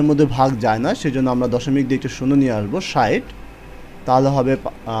 8 6-এর মধ্যে ভাগ যায় না, সেজন্য আমরা দশমিক দিয়ে একটা 0 নিয়ে আসবো, 60। তাহলে হবে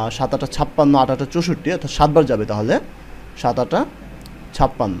 7 8 56, 8 8 64, অর্থাৎ 7 বার যাবে, তাহলে 7 8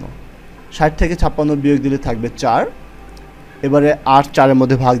 56। 60 থেকে 56 বিয়োগ দিলে থাকবে 4। এবারে 8 4-এর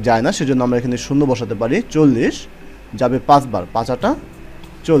মধ্যে ভাগ যায় না, সেজন্য আমরা এখানে 0 বসাতে পারি, 40 যাবে 5 বার, 5 8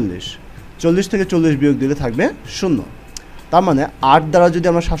 40, 40 থেকে 40 বিয়োগ দিলে থাকবে 0। তার মানে 8 দ্বারা যদি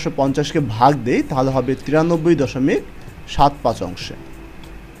আমরা 750-কে ভাগ দিই তাহলে হবে 93.75 অংশে।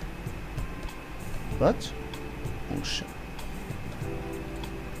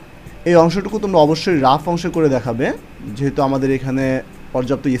 এই অংশটুকু তোমরা অবশ্যই রাফ অংশে করে দেখাবে, যেহেতু আমাদের এখানে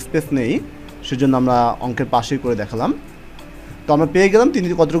পর্যাপ্ত স্পেস নেই, সেজন্য আমরা অঙ্কের পাশেই করে দেখালাম। তো আমরা পেয়ে গেলাম তিনি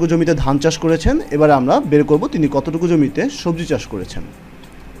কতটুকু জমিতে ধান চাষ করেছেন। এবারে আমরা বের করব তিনি কতটুকু জমিতে সবজি চাষ করেছেন।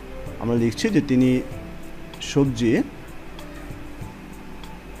 আমরা লিখছি যে তিনি সবজি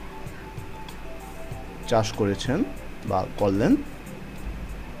চাষ করেছেন বা করলেন।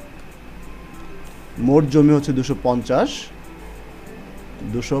 মোট জমি হচ্ছে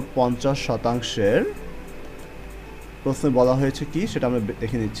 250 শতাংশের। প্রশ্নে বলা হয়েছে কি সেটা আমরা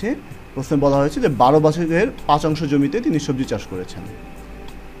দেখে নিচ্ছি। প্রশ্নে বলা হয়েছে যে 12 ভাগের 5 অংশ জমিতে তিনি সবজি চাষ করেছেন।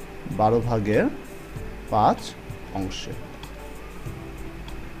 12 ভাগের 5 অংশে।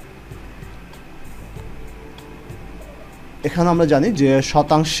 এখানে আমরা জানি যে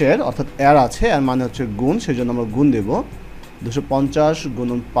শতাংশের অর্থাৎ এর আছে, এর মানে হচ্ছে গুণ, সেই জন্য আমরা গুণ দেব। 250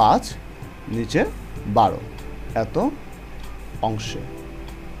 গুণন 5 নিচে 12 এত অংশে।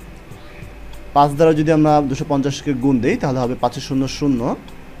 5 দ্বারা যদি আমরা 250-কে গুণ দিই তাহলে হবে 5 0 0,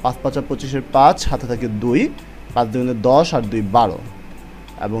 5 5 25-এর 5 হাতে থাকে 2, 5 2 10 আর 2 12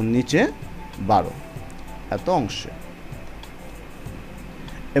 এবং নিচে 12 এত অংশে।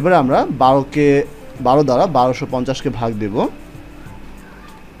 এবারে আমরা 12 দ্বারা 1250-কে ভাগ দেব।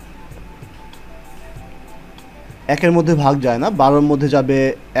 1-এর মধ্যে ভাগ যায় না, 12-এর মধ্যে যাবে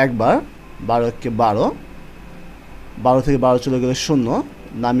একবার, 12 1 12, 12 থেকে 12 চলে গেলে 0,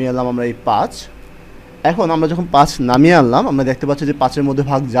 নামিয়ে আনলাম আমরা এই 5। এখন আমরা যখন 5 নামিয়ে আনলাম আমরা দেখতে পাচ্ছি যে 5-এর মধ্যে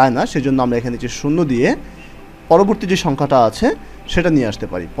ভাগ যায় না, সেজন্য আমরা এখানে যে 0 দিয়ে পরবর্তী যে সংখ্যাটা আছে সেটা নিয়ে আসতে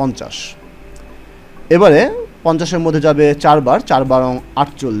পারি, 50। এবারে 50-এর মধ্যে যাবে 4 বার, 4 বার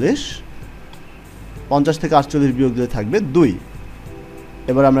 48, 50 থেকে 48 বিয়োগ দিলে থাকবে 2।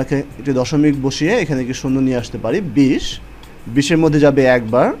 এবার আমরা একটি দশমিক বসিয়ে এখানে কি 0 নিয়ে আসতে পারি, 20। 20-এর মধ্যে যাবে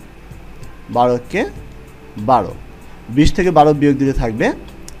একবার, 12 কে 12, 20 থেকে 12 বিয়োগ দিলে থাকবে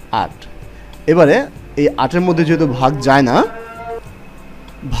 8। এবারে এই 8-এর মধ্যে যেহেতু ভাগ যায় না,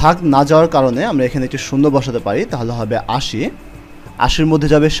 ভাগ না যাওয়ার কারণে আমরা এখানে একটি 0 বসাতে পারি, তাহলে হবে 80। 80-এর মধ্যে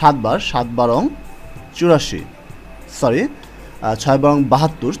যাবে 7 বার, 7 বার 84, সরি 6 বার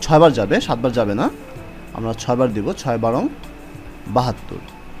 72, 6 বার যাবে, 7 বার যাবে না, আমরা 6 বার দেব, 6 বার 72।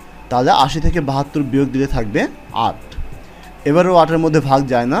 তাহলে 80 থেকে 72 বিয়োগ দিলে থাকবে 8। এবারেও 8-এর মধ্যে ভাগ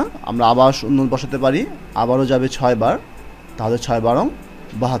যায় না, আমরা আবার 0 বসাতে পারি, আবারও যাবে 6 বার, তাহলে 6 বার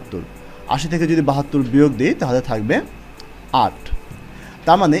 72। 80 থেকে যদি 72 বিয়োগ দিই তাহলে থাকবে 8।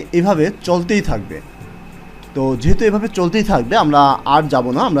 তার মানে এভাবে চলতেই থাকবে। তো যেহেতু এভাবে চলতেই থাকবে আমরা আর যাব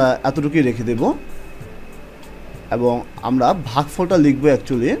না, আমরা এতটুকুই রেখে দেব এবং আমরা ভাগফলটা লিখবো।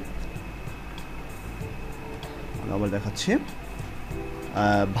 অ্যাকচুয়ালি আবার দেখাচ্ছি,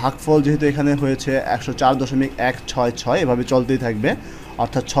 ভাগফল যেহেতু এখানে হয়েছে 104.166, এভাবে চলতেই থাকবে,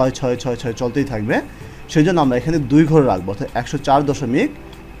 অর্থাৎ 6 6 6 6 চলতেই থাকবে। সেই জন্য আমরা এখানে 2 ঘর রাখবো, অর্থাৎ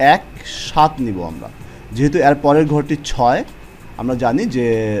 104.17 নিব আমরা। যেহেতু এর পরের ঘরটি 6, আমরা জানি যে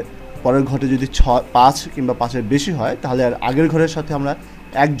পরের ঘরটি যদি 5 কিংবা 5-এর বেশি হয় তাহলে আর আগের ঘরের সাথে আমরা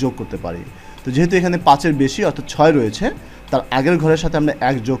 1 যোগ করতে পারি। তো যেহেতু এখানে 5-এর বেশি অর্থাৎ 6 রয়েছে, তার আগের ঘরের সাথে আমরা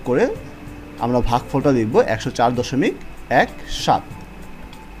 1 যোগ করে আমরা ভাগফলটা লিখব 104.17,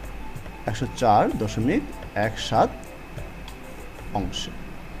 104.17 অংশে।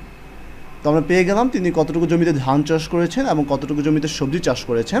 তো আমরা পেয়ে গেলাম তিনি কতটুকু জমিতে ধান চাষ করেছেন এবং কতটুকু জমিতে সবজি চাষ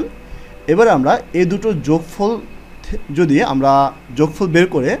করেছেন। এবারে আমরা এই দুটো যোগফল, যদি আমরা যোগফল বের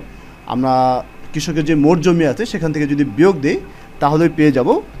করে আমরা কৃষকের যে মোট জমি আছে সেখান থেকে যদি বিয়োগ দিই তাহলে পেয়ে যাব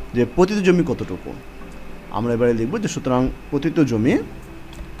যে পতিত জমি কতটুকু। আমরা এবারে লিখব যে সুতরাং পতিত জমি,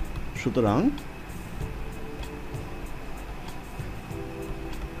 সুতরাং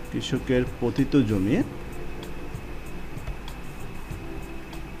কৃষকের পতিত জমি,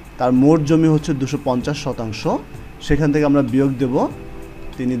 তার মোট জমি হচ্ছে 250 শতাংশ, সেখান থেকে আমরা বিয়োগ দেব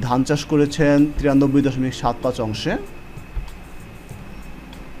তিনি ধান চাষ করেছেন 93.75 অংশে,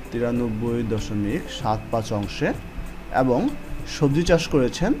 93.75 অংশে, এবং সবজি চাষ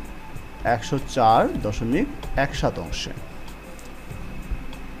করেছেন 104.17 অংশে।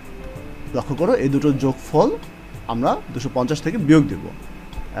 লক্ষ্য করো এই দুটো যোগফল আমরা 250 থেকে বিয়োগ দেব,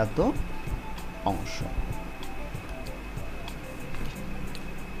 এত অংশ।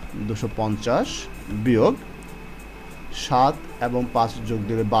 250 বিয়োগ 7 এবং 5 যোগ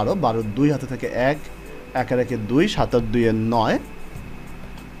দিলে 12, 12 2 হাতে থেকে 1, 1 আর 1 2, 7 আর 2 9,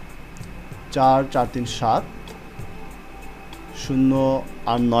 4 4 3 7, 0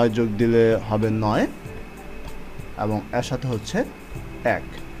 আর 9 যোগ দিলে হবে 9 এবং এর সাথে হচ্ছে 1।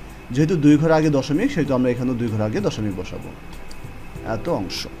 যেহেতু 2 ঘর আগে দশমিক সেহেতু আমরা এখানেও 2 ঘর আগে দশমিক বসাবো, এত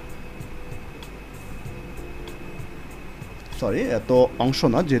অংশ। সরি, এত অংশ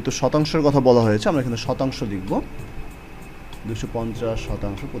না, যেহেতু শতাংশের কথা বলা হয়েছে আমরা এখানে শতাংশ লিখব। 250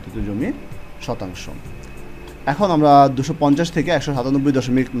 শতাংশ পতিত জমি শতাংশ। এখন আমরা 250 থেকে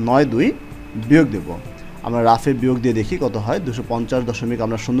 197.92 বিয়োগ দেব। আমরা রাফে বিয়োগ দিয়ে দেখি কত হয়। 250 দশমিক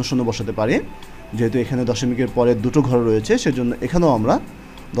আমরা 00 বসাতে পারি, যেহেতু এখানে দশমিকের পরে দুটো ঘর রয়েছে সেজন্য এখানেও আমরা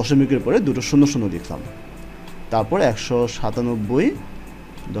দশমিকের পরে দুটো 00 লিখলাম। তারপর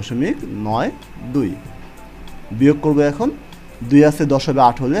 197.92 বিয়োগ করব। এখন 2 আছে 10 হবে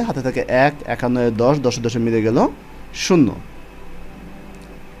 8 হলে হাতে থাকে 1, 51 10, 10 10 মিলে গেল 0।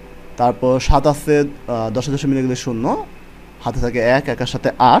 তারপর 7 আছে 10 10 মিলে গেলে 0, হাতে থাকে 1, 1 এর সাথে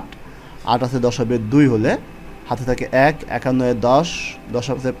 8, 8 আছে 10 হবে 2 হলে হাতে থাকে 1, 51 10, 10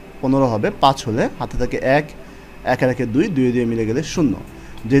 আছে 15 হবে 5 হলে হাতে থাকে 1, 1 আর 1 2, 2 দিয়ে মিলে গেলে 0।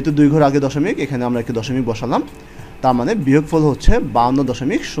 যেহেতু 2 ঘর আগে দশমিক এখানে আমরা একটি দশমিক বসালাম, তার মানে বিয়োগফল হচ্ছে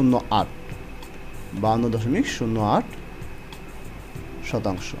 52.08, 52.08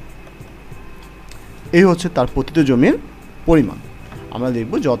 শতাংশ। এই হচ্ছে তার পতিত জমির পরিমাণ। আমরা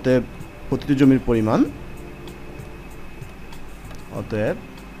লিখব যে অতএব পতিত জমির পরিমাণ, অতএব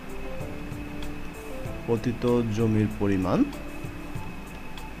পতিত জমির পরিমাণ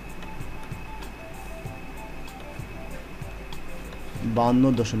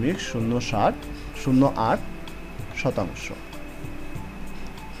 52.08 শতাংশ।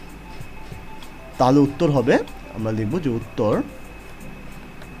 তাহলে উত্তর হবে, আমরা লিখব যে উত্তর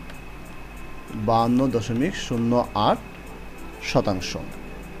 52.08 শতাংশ।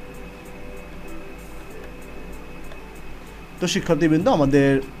 তো শিক্ষার্থীবৃন্দ, আমাদের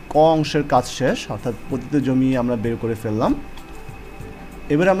ক অংশের কাজ শেষ, অর্থাৎ পতিত জমি আমরা বের করে ফেললাম।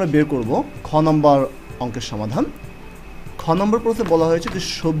 এবারে আমরা বের করব খ নম্বর অঙ্কের সমাধান। খ নম্বর প্রশ্নে বলা হয়েছে যে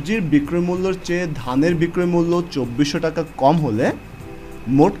সবজির বিক্রয় মূল্যের চেয়ে ধানের বিক্রয় মূল্য 2400 টাকা কম হলে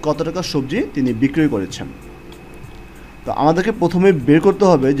মোট কত টাকা সবজি তিনি বিক্রয় করেছেন। তো আমাদেরকে প্রথমে বের করতে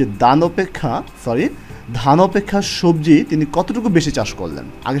হবে যে ধান অপেক্ষা সবজি তিনি কতটুকু বেশি চাষ করলেন,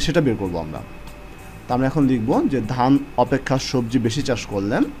 আগে সেটা বের করব আমরা। তা আমরা এখন লিখব যে ধান অপেক্ষা সবজি বেশি চাষ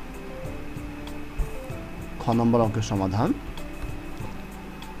করলেন। খ নম্বর অঙ্কের সমাধান।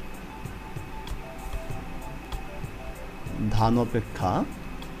 ধান অপেক্ষা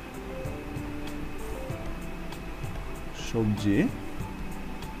সবজি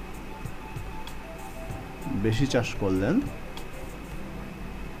বেশি চাষ করলেন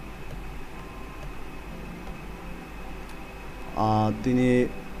তিনি,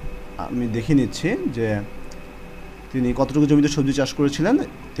 আমি দেখে নিচ্ছি যে তিনি কতটুকু জমিতে সবজি চাষ করেছিলেন।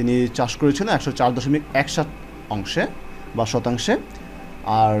 তিনি চাষ করেছিলেন 104.17 অংশে বা শতাংশে,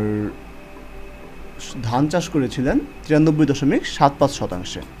 আর ধান চাষ করেছিলেন 93.75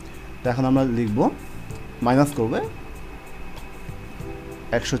 শতাংশে। তো এখন আমরা লিখব, মাইনাস করবে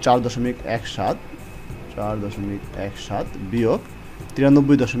 104.17 বিয়োগ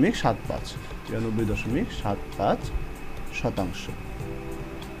 93.75 শতাংশ।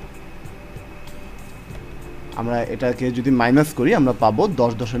 আমরা এটাকে যদি মাইনাস করি আমরা পাবো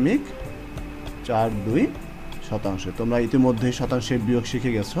 10.42 শতাংশ। তোমরা ইতিমধ্যেই শতাংশের বিয়োগ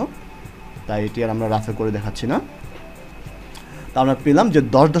শিখে গেছো, তাই এটি আর আমরা রাফে করে দেখাচ্ছি না। তা আমরা পেলাম যে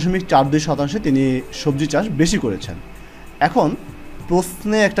 10.42 শতাংশে তিনি সবজি চাষ বেশি করেছেন। এখন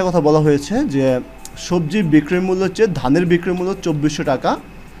প্রশ্নে একটা কথা বলা হয়েছে যে সবজির বিক্রয় মূল্য চেয়ে ধানের বিক্রয় মূল্য 2400 টাকা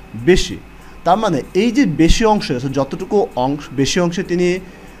বেশি। তার মানে এই যে বেশি অংশে, যতটুকু বেশি অংশে তিনি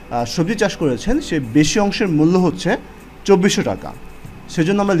সবজি চাষ করেছেন, সে বেশি অংশের মূল্য হচ্ছে 2400 টাকা।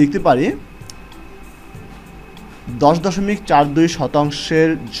 সেজন্য আমরা লিখতে পারি 10.42 শতাংশের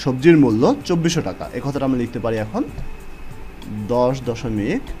সবজির মূল্য 2400 টাকা। এই কথাটা আমরা লিখতে পারি এখন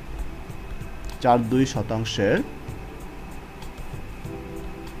 10.42 শতাংশের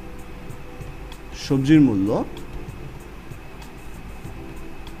সবজির মূল্য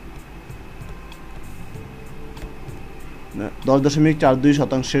 10.42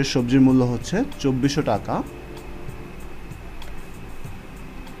 শতাংশের সবজির মূল্য হচ্ছে 2400 টাকা।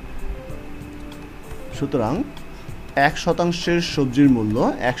 সুতরাং 1% সবজির মূল্য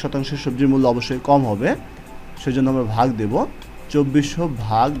 1% সবজির মূল্য অবশ্যই কম হবে, সেজন্য আমরা ভাগ দেব 2400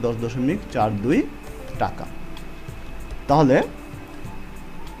 ভাগ 10.42 টাকা। তাহলে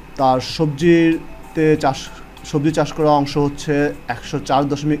তার সবজি চাষ করা অংশ হচ্ছে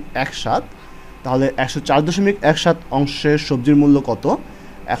 104.17। তাহলে 104.17 অংশের সবজির মূল্য কত,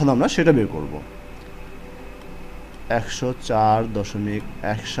 এখন আমরা সেটা বের করব।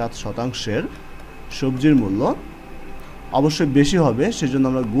 104.17 শতাংশের সবজির মূল্য অবশ্যই বেশি হবে, সেজন্য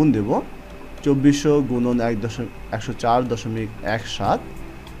আমরা গুণ দেব 2400 গুণন 104.17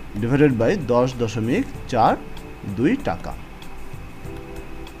 ডিভাইডেড বাই 10.42 টাকা।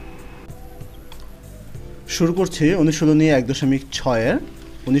 শুরু করছি অনুশীলনী 1.6-এর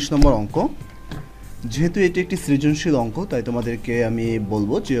 19 নম্বর অঙ্ক। যেহেতু এটি একটি সৃজনশীল অঙ্ক, তাই তোমাদেরকে আমি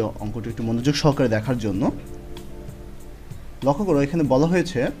বলবো যে অঙ্কটি একটু মনোযোগ সহকারে দেখার জন্য। লক্ষ্য করো, এখানে বলা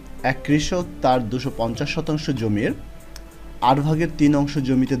হয়েছে এক কৃষক তার 250 শতাংশ জমির 8 ভাগের 3 অংশ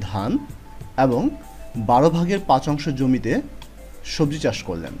জমিতে ধান এবং 12 ভাগের 5 অংশ জমিতে সবজি চাষ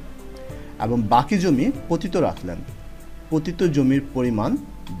করলেন এবং বাকি জমি পতিত রাখলেন। পতিত জমির পরিমাণ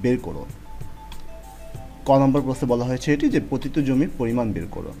বের করো। ক নম্বর প্রশ্নে বলা হয়েছে এটি যে পতিত জমির পরিমাণ বের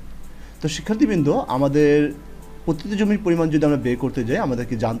করো। তো শিক্ষার্থীবৃন্দ, আমাদের পতিত জমির পরিমাণ যদি আমরা বের করতে যাই,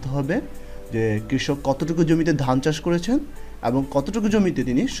 আমাদেরকে জানতে হবে যে কৃষক কতটুকু জমিতে ধান চাষ করেছেন এবং কতটুকু জমিতে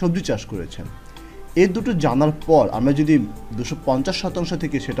তিনি সবজি চাষ করেছেন। এই দুটো জানার পর আমরা যদি 250 শতাংশ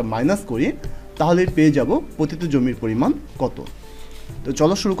থেকে সেটা মাইনাস করি, তাহলে পেয়ে যাব পতিত জমির পরিমাণ কত। তো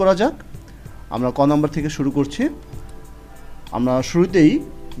চলো শুরু করা যাক। আমরা ক নম্বর থেকে শুরু করছি। আমরা শুরুতেই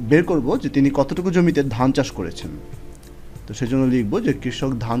বের করব যে তিনি কতটুকু জমিতে ধান চাষ করেছেন। তো সেজন্য লিখব যে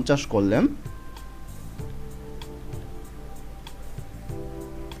কৃষক ধান চাষ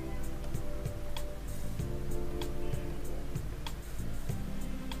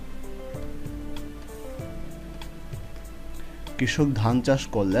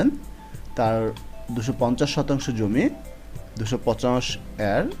করলেন তার 250 শতাংশ জমি 250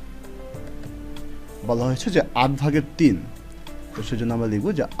 এর বলা হয়েছে যে 8 ভাগের 3। তো সেজন্য আমরা লিখব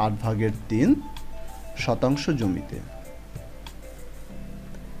যে 8 ভাগের 3 শতাংশ জমিতে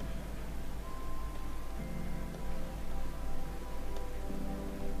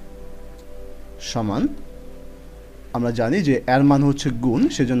সমান, আমরা জানি যে এর মান হচ্ছে গুণ,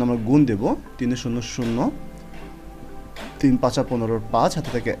 সেজন্য আমরা গুণ দেব 3 0 0 3 5 15 5 হাতে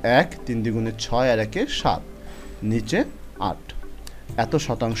থেকে 1 3 দ্বিগুণে 6 আর 1 7 নিচে 8 এত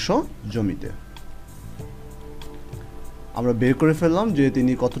শতাংশ জমিতে। আমরা বের করে ফেললাম যে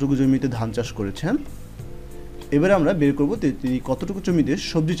তিনি কতটুকু জমিতে ধান চাষ করেছেন। এবারে আমরা বের করব তিনি কতটুকু জমিতে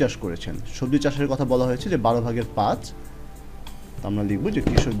সবজি চাষ করেছেন। সবজি চাষের কথা বলা হয়েছে যে 12 ভাগের 5। তো আমরা লিখব যে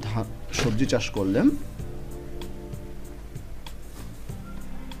কৃষক সবজি চাষ করলেন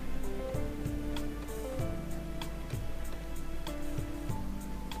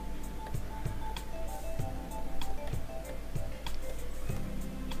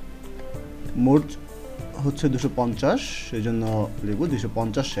মোট হচ্ছে 250, সেই জন্য লিখব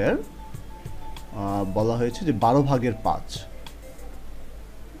 250-এর বলা হয়েছে যে 12 ভাগের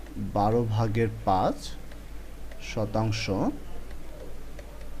 5 শতাংশ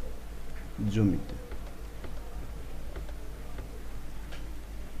জমিতে।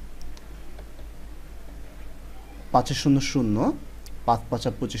 5 0 0 5 5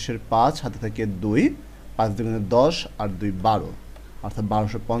 25-এর 5 হাতে থেকে 2 5 দুগুণে 10 আর 2 12, অর্থাৎ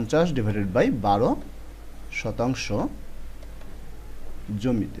 1250 ডিভাইডেড বাই 12 শতাংশ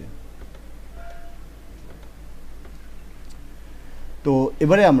জমিতে। তো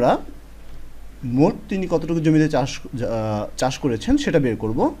এবারে আমরা মোট তিনি কতটুকু জমিতে চাষ করেছেন সেটা বের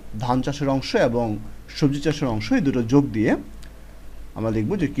করব। ধান চাষের অংশ এবং সবজি চাষের অংশ এই দুটো যোগ দিয়ে আমরা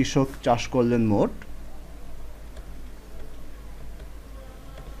লিখব যে কৃষক চাষ করলেন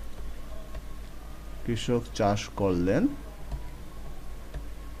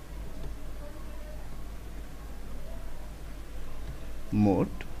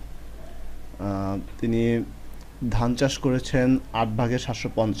মোট তিনি ধান চাষ করেছেন 8 ভাগের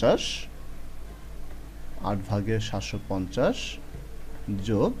 750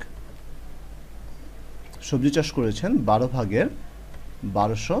 যোগ সবজি চাষ করেছেন 12 ভাগের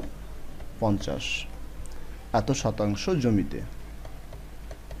 1250 এত শতাংশ জমিতে।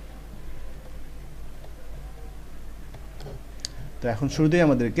 তো এখন শুরুতেই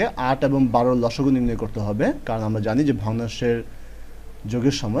আমাদেরকে 8 এবং 12 লসাগু নির্ণয় করতে হবে, কারণ আমরা জানি যে ভগ্নাংশের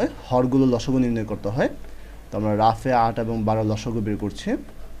যোগের সময় হরগুলো লসাগু নির্ণয় করতে হয়। তো আমরা রাফে 8 এবং 12 লসাগু বের করছি।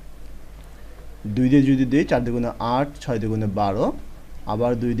 2 দিয়ে যদি দিই 4 দুগুণে 8, 6 দুগুণে 12,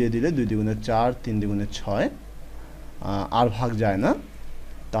 আবার 2 দিয়ে দিলে 2 দুগুণে 4, 3 দুগুণে 6, আর ভাগ যায় না।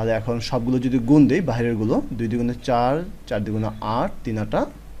 তাহলে এখন সবগুলো যদি গুণ দিই বাইরেরগুলো, 2 দুগুণে 4, 4 দুগুণে 8, 3 আটা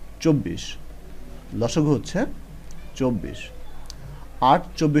 24, লসাগু হচ্ছে 24। 8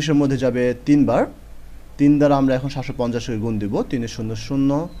 24-এর মধ্যে যাবে 3 বার, 3 দ্বারা আমরা এখন 750-কে গুণ দিব। 3 0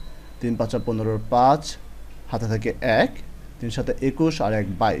 0, 3 5 15 5, হাতে থাকে 1, 3 7 21 আর 1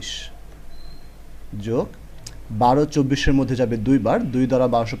 22, যোগ 12 24-এর মধ্যে যাবে 2 বার, 2 দ্বারা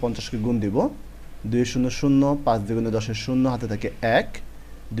 1250-কে গুণ দিব। 2 0 0, 5 দুগুণে 10-এর 0, হাতে থাকে 1,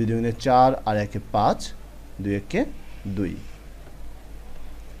 2 দুগুণে 4 আর 1 5, 2 1 2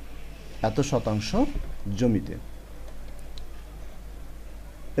 এত শতাংশ জমিতে।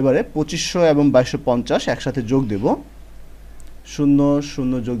 এবারে 2500 এবং 2250 একসাথে যোগ দেব। 0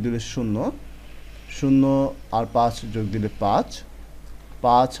 0 যোগ দিলে 0, 0 আর 5 যোগ দিলে 5,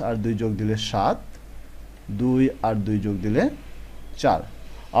 5 আর 2 যোগ দিলে 7, 2 আর 2 যোগ দিলে 4,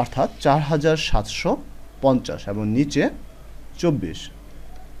 অর্থাৎ 4750 এবং নিচে 24।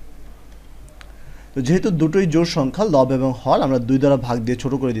 তো যেহেতু দুটোই জোড় সংখ্যা লব এবং হর, আমরা 2 দ্বারা ভাগ দিয়ে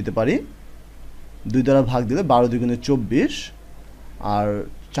ছোট করে দিতে পারি। 2 দ্বারা ভাগ দিলে 12 দুগুণে 24, আর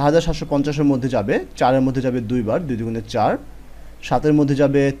 4750-এর মধ্যে যাবে 4-এর মধ্যে যাবে 2 বার, 2 দুগুণে 4, 7-এর মধ্যে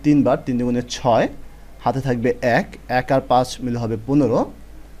যাবে 3 বার, 3 দুগুণে 6, হাতে থাকবে 1, 1 আর 5 মিলে হবে 15,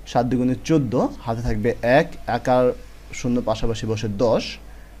 7 দুগুণে 14, হাতে থাকবে 1, 1 আর 0 পাশাপাশি বসে 10,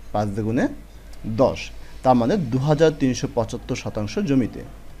 5 দুগুণে 10, তার মানে 2375 শতাংশ জমিতে।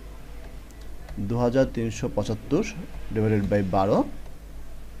 2375 ডিভাইডেড বাই 12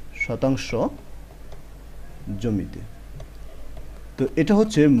 শতাংশ জমিতে। তো এটা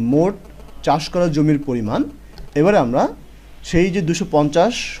হচ্ছে মোট চাষ করা জমির পরিমাণ। এবারে আমরা সেই যে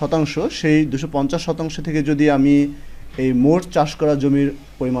 250 শতাংশ, সেই 250 শতাংশ থেকে যদি আমি এই মোট চাষ করা জমির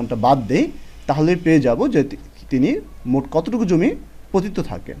পরিমাণটা বাদ দেই, তাহলে পেয়ে যাব যে তিনি মোট কতটুকু জমি পতিত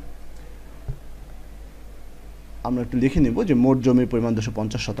থাকেন। আমরা একটু লিখে নেব যে মোট জমির পরিমাণ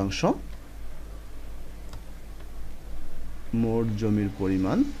 250 শতাংশ। মোট জমির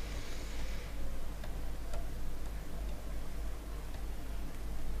পরিমাণ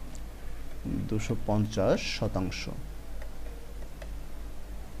 250 শতাংশ।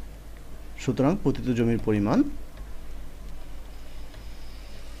 সুতরাং পতিত জমির পরিমাণ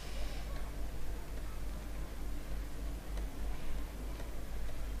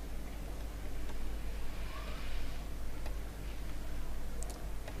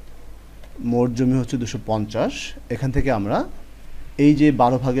মোট জমি হচ্ছে 250। এখান থেকে আমরা এই যে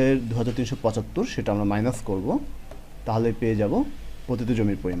 12 ভাগের 2375 সেটা আমরা মাইনাস করব, তাহলে পেয়ে যাব পতিত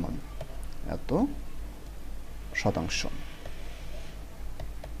জমির পরিমাণ এত শতাংশ।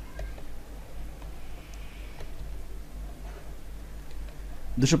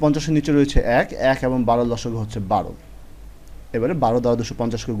 250-এর নিচে রয়েছে 1, 1 এবং 12 লসাগু হচ্ছে 12। এবারে 12 দ্বারা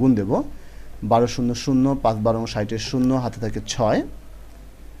 250-কে গুণ দেব। 12 0 0, 5 12 60-এর 0, হাতে থাকে 6,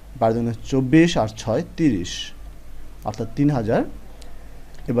 12 দুগুণে 24 আর 6 30, অর্থাৎ 3000।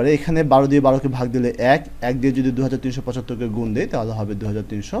 এবারে এখানে 12 দিয়ে 12-কে ভাগ দিলে 1, 1 দিয়ে যদি 2375-কে গুণ দেই তাহলে হবে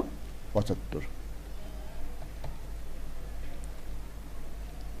 2375।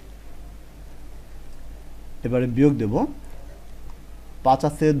 এবারে বিয়োগ দেব। 5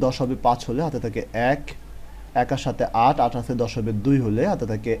 আছে 10 হবে 5 হলে হাতে থাকে 1, 1 আর সাথে 8, 8 আছে 10 হবে 2 হলে হাতে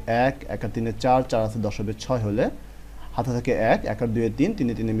থাকে 1, 1 আর 3 4, 4 আছে 10 হবে 6 হলে হাতে থাকে 1, 1 আর 2 3, 3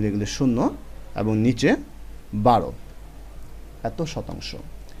 3 মিলে গেলে 0 এবং নিচে 12 এত শতাংশ।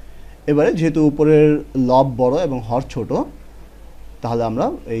 এবারে যেহেতু উপরের লব বড় এবং হর ছোট, তাহলে আমরা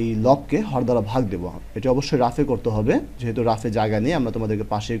এই লবকে হর দ্বারা ভাগ দেব। এটা অবশ্যই রাফে করতে হবে, যেহেতু রাফে জায়গা নেই, আমরা তোমাদেরকে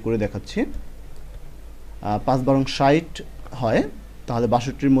পাশেই করে দেখাচ্ছি। 5 12 60 হয়, তাহলে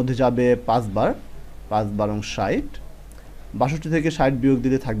 62-র মধ্যে যাবে 5 বার, 5 12 60, 62 থেকে 60 বিয়োগ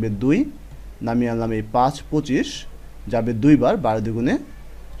দিলে থাকবে 2, নামিয়ে আনলাম এই 5, 25 যাবে 2 বার, 12 দুগুণে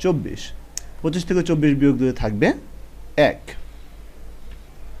 24, 25 থেকে 24 বিয়োগ দিলে থাকবে 1।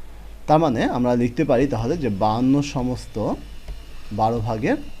 তার মানে আমরা লিখতে পারি তাহলে যে 52 সমস্ত 12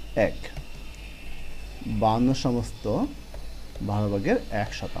 ভাগের 1, 52 সমস্ত 12 ভাগের 1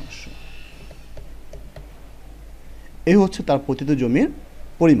 শতাংশ। এই হচ্ছে তার পতিত জমির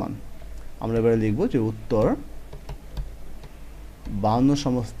পরিমাণ। আমরা এবারে লিখব যে উত্তর 52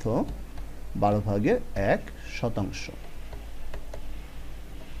 সমস্ত 12 ভাগের 1 শতাংশ।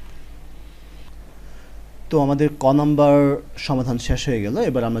 তো আমাদের ক নাম্বার সমাধান শেষ হয়ে গেল।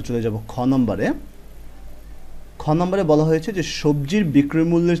 এবার আমরা চলে যাব খ নম্বরে। খ নম্বরে বলা হয়েছে যে সবজির বিক্রয়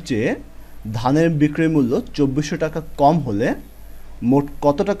মূল্যের চেয়ে ধানের বিক্রয় মূল্য 2400 টাকা কম হলে মোট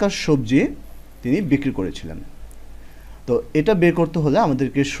কত টাকার সবজি তিনি বিক্রি করেছিলেন। তো এটা বের করতে হলে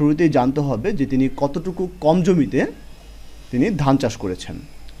আমাদেরকে শুরুতেই জানতে হবে যে তিনি কতটুকু কম জমিতে তিনি ধান চাষ করেছেন।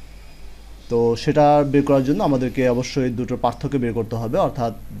 তো সেটা বের করার জন্য আমাদেরকে অবশ্যই দুটোর পার্থক্য বের করতে হবে,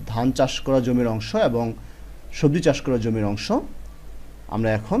 অর্থাৎ ধান চাষ করা জমির অংশ এবং সবজি চাষ করা জমির অংশ আমরা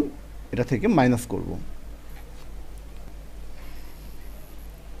এখন এটা থেকে মাইনাস করব।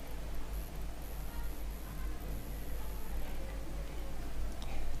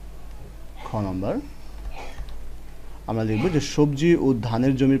 খ নম্বর আমরা লিখব যে সবজি ও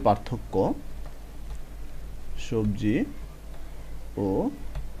ধানের জমির পার্থক্য, সবজি ও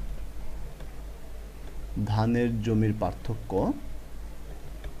ধানের জমির পার্থক্য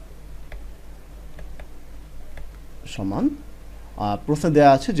সমান, প্রশ্নে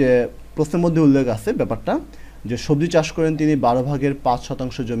দেওয়া আছে যে প্রশ্নের মধ্যে উল্লেখ আছে ব্যাপারটা যে সবজি চাষ করেন তিনি 12 ভাগের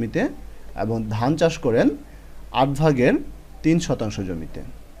 5% জমিতে এবং ধান চাষ করেন 8 ভাগের 3% জমিতে।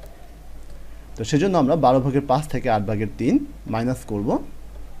 তো সেজন্য আমরা 12 ভাগের 5 থেকে 8 ভাগের 3 মাইনাস করব।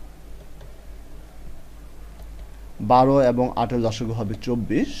 12 এবং 8 এর লসাগু হবে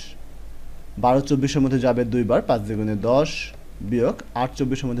 24। 12 24-এর মধ্যে যাবে 2 বার, 5 দ্বিগুণে 10, বিয়োগ 8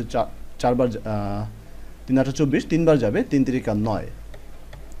 24-এর মধ্যে 4 বার, 3 8 24, 3 বার যাবে, 3 3 9।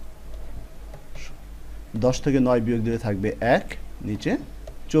 10 থেকে 9 বিয়োগ দিলে থাকবে 1, নিচে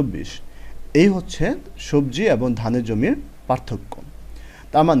 24। এই হচ্ছে সবজি এবং ধানের জমির পার্থক্য।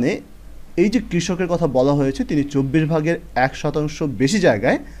 তার মানে এই যে কৃষকের কথা বলা হয়েছে তিনি 24 ভাগের 1% বেশি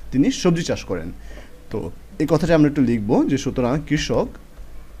জায়গায় তিনি সবজি চাষ করেন। তো এই কথাটা আমরা একটু লিখব যে সুতরাং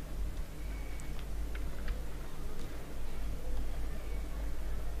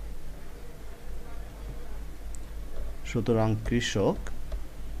কৃষক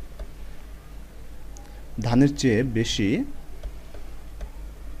ধানের চেয়ে বেশি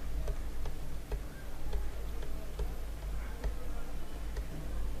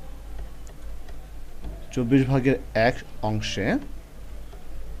 24 ভাগের 1 অংশে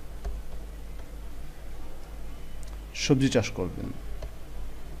সবজি চাষ করবেন,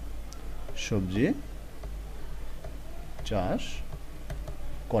 সবজি চাষ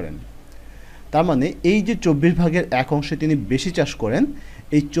করেন। তার মানে এই যে 24 ভাগের 1 অংশে তিনি বেশি চাষ করেন,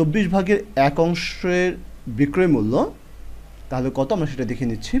 এই 24 ভাগের 1 অংশের বিক্রয় মূল্য তাহলে কত আমরা সেটা দেখে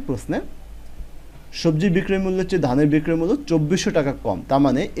নিচ্ছি প্রশ্নে। সবজির বিক্রয় মূল্যের চেয়ে ধানের বিক্রয় মূল্য 2400 টাকা কম। তার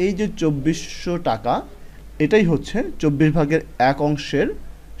মানে এই যে 2400 টাকা এটাই হচ্ছে 24 ভাগের 1 অংশের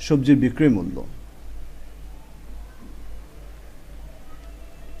সবজির বিক্রয় মূল্য।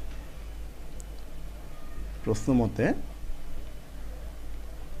 প্রশ্ন মতে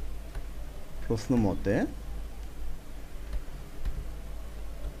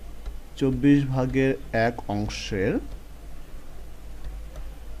 24 ভাগের 1 অংশের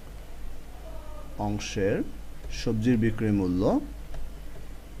সবজির বিক্রয়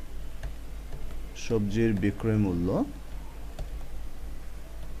মূল্য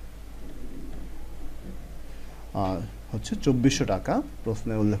হচ্ছে 2400 টাকা,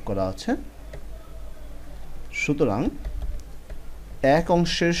 প্রশ্নে উল্লেখ করা আছে। সুতরাং 1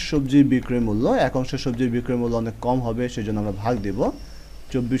 অংশের সবজির বিক্রয় মূল্য অনেক কম হবে, সেজন্য আমরা ভাগ দেব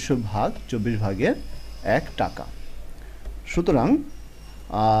 2400 ভাগ 24 ভাগের 1 টাকা। সুতরাং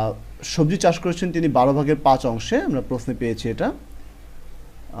সবজি চাষ করেছেন তিনি 12 ভাগের 5 অংশে, আমরা প্রশ্নে পেয়েছি এটা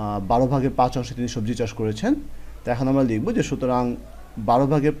 12 ভাগের 5 অংশে তিনি সবজি চাষ করেছেন। তো এখন আমরা লিখব যে সুতরাং 12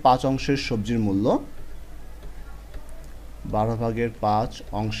 ভাগের 5 অংশের সবজির মূল্য, 12 ভাগের 5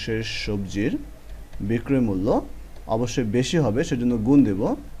 অংশের সবজির বিক্রয় মূল্য অবশ্যই বেশি হবে, সেজন্য গুণ দেব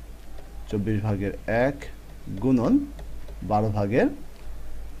 24 ভাগের 1 গুণন 12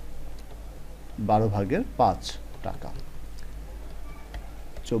 ভাগের 5 টাকা।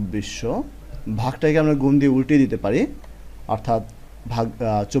 2400 ভাগটাকে আমরা গুণ দিয়ে উল্টে দিতে পারি, অর্থাৎ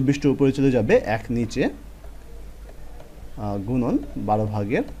 24টা উপরে চলে যাবে, 1 নিচে, গুণন 12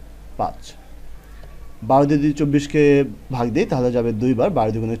 ভাগের 5। 12 দিয়ে যদি 24কে ভাগ দিই তাহলে যাবে 2 বার,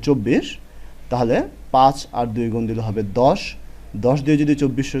 12 দুগুণে 24, তাহলে 5 আর 2 গুণ দিলে হবে 10। 10 দিয়ে যদি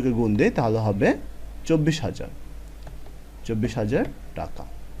 2400কে গুণ দিই তাহলে হবে 24,000 টাকা।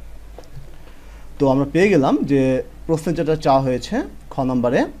 তো আমরা পেয়ে গেলাম যে প্রশ্নে যেটা চাওয়া হয়েছে খ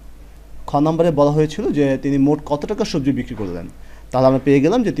নম্বরে বলা হয়েছিল যে তিনি মোট কত টাকা সবজি বিক্রি করলেন। তাহলে আমরা পেয়ে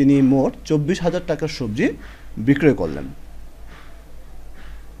গেলাম যে তিনি মোট 24,000 টাকার সবজি বিক্রয় করলেন।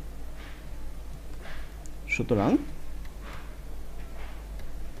 সুতরাং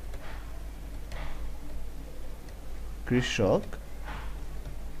কৃষক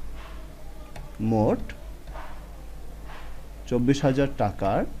মোট 24,000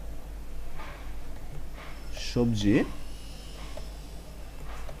 টাকার সবজি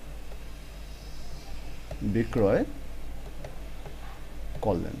বিক্রয়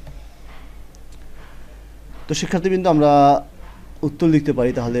করলেন। তো শিক্ষার্থীবৃন্দ, আমরা উত্তর লিখতে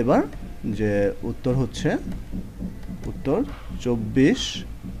পারি তাহলে এবার, যে উত্তর হচ্ছে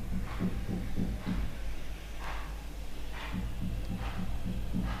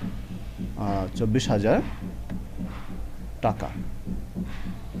 24,000 টাকা।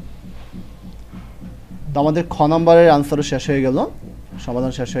 তো আমাদের খ নম্বরের আনসারও শেষ হয়ে গেল,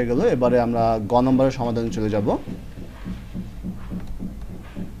 সমাধান শেষ হয়ে গেল। এবারে আমরা গ নম্বরের সমাধানে চলে যাব।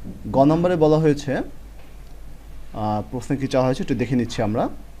 গ নম্বরে বলা হয়েছে, প্রশ্নে কি চাওয়া হয়েছে একটু দেখে নিচ্ছি আমরা,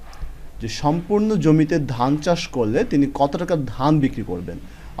 যে সম্পূর্ণ জমিতে ধান চাষ করলে তিনি কত টাকা ধান বিক্রি করবেন,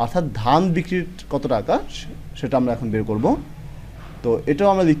 অর্থাৎ ধান বিক্রির কত টাকা সেটা আমরা এখন বের করব। তো এটাও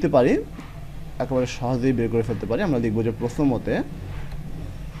আমরা লিখতে পারি, একেবারে সহজেই বের করে ফেলতে পারি। আমরা লিখব যে প্রশ্ন মতে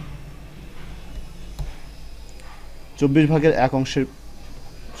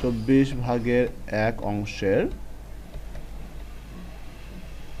 24/1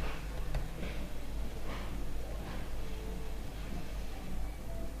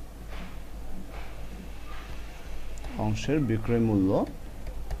 অংশের বিক্রয়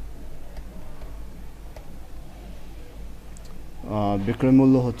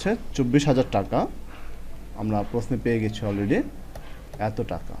মূল্য হচ্ছে 24,000 টাকা। আমরা প্রশ্নে পেয়ে গেছি অলরেডি এত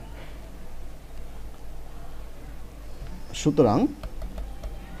টাকা। সুতরাং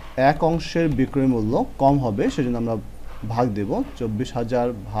 1 অংশের বিক্রয় মূল্য কম হবে, সেজন্য আমরা ভাগ দেব 24,000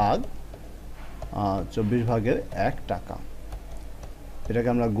 ভাগ 24/1 টাকা। এটাকে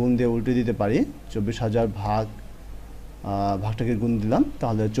আমরা গুণ দিয়ে উল্টে দিতে পারি। 24,000 ভাগটাকে গুণ দিলাম,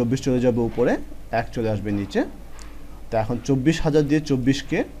 তাহলে 24 চলে যাবে উপরে, 1 চলে আসবে নিচে। তো এখন 24,000 দিয়ে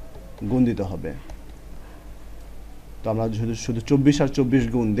 24কে গুণ দিতে হবে। তো আমরা শুধু 24 আর 24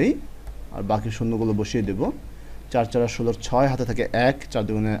 গুণ দিই, আর বাকি শূন্যগুলো বসিয়ে দেব। 4 4 16, 6 হাতে থাকে 1, 4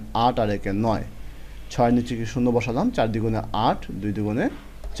 দুগুণে 8 আর 1 9, 6 নিচে কি শূন্য বসালাম, 4 দ্বিগুণে 8, 2 দুগুণে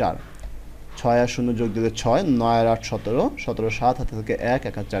 4, 6 আর 0 যোগ দিলে 6, 9 আর 8 17, 17 7 হাতে থাকে 1,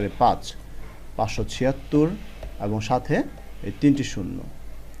 1 আর 4 5, 576 এবং সাথে এই 3টি শূন্য,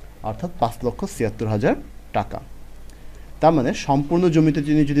 অর্থাৎ 5,76,000 টাকা। তার মানে সম্পূর্ণ জমিতে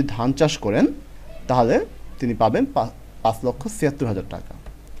তিনি যদি ধান চাষ করেন তাহলে তিনি পাবেন 5,76,000 টাকা।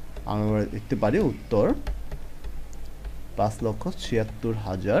 আমরা লিখতে পারি উত্তর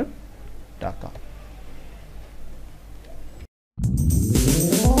 5,76,000 টাকা।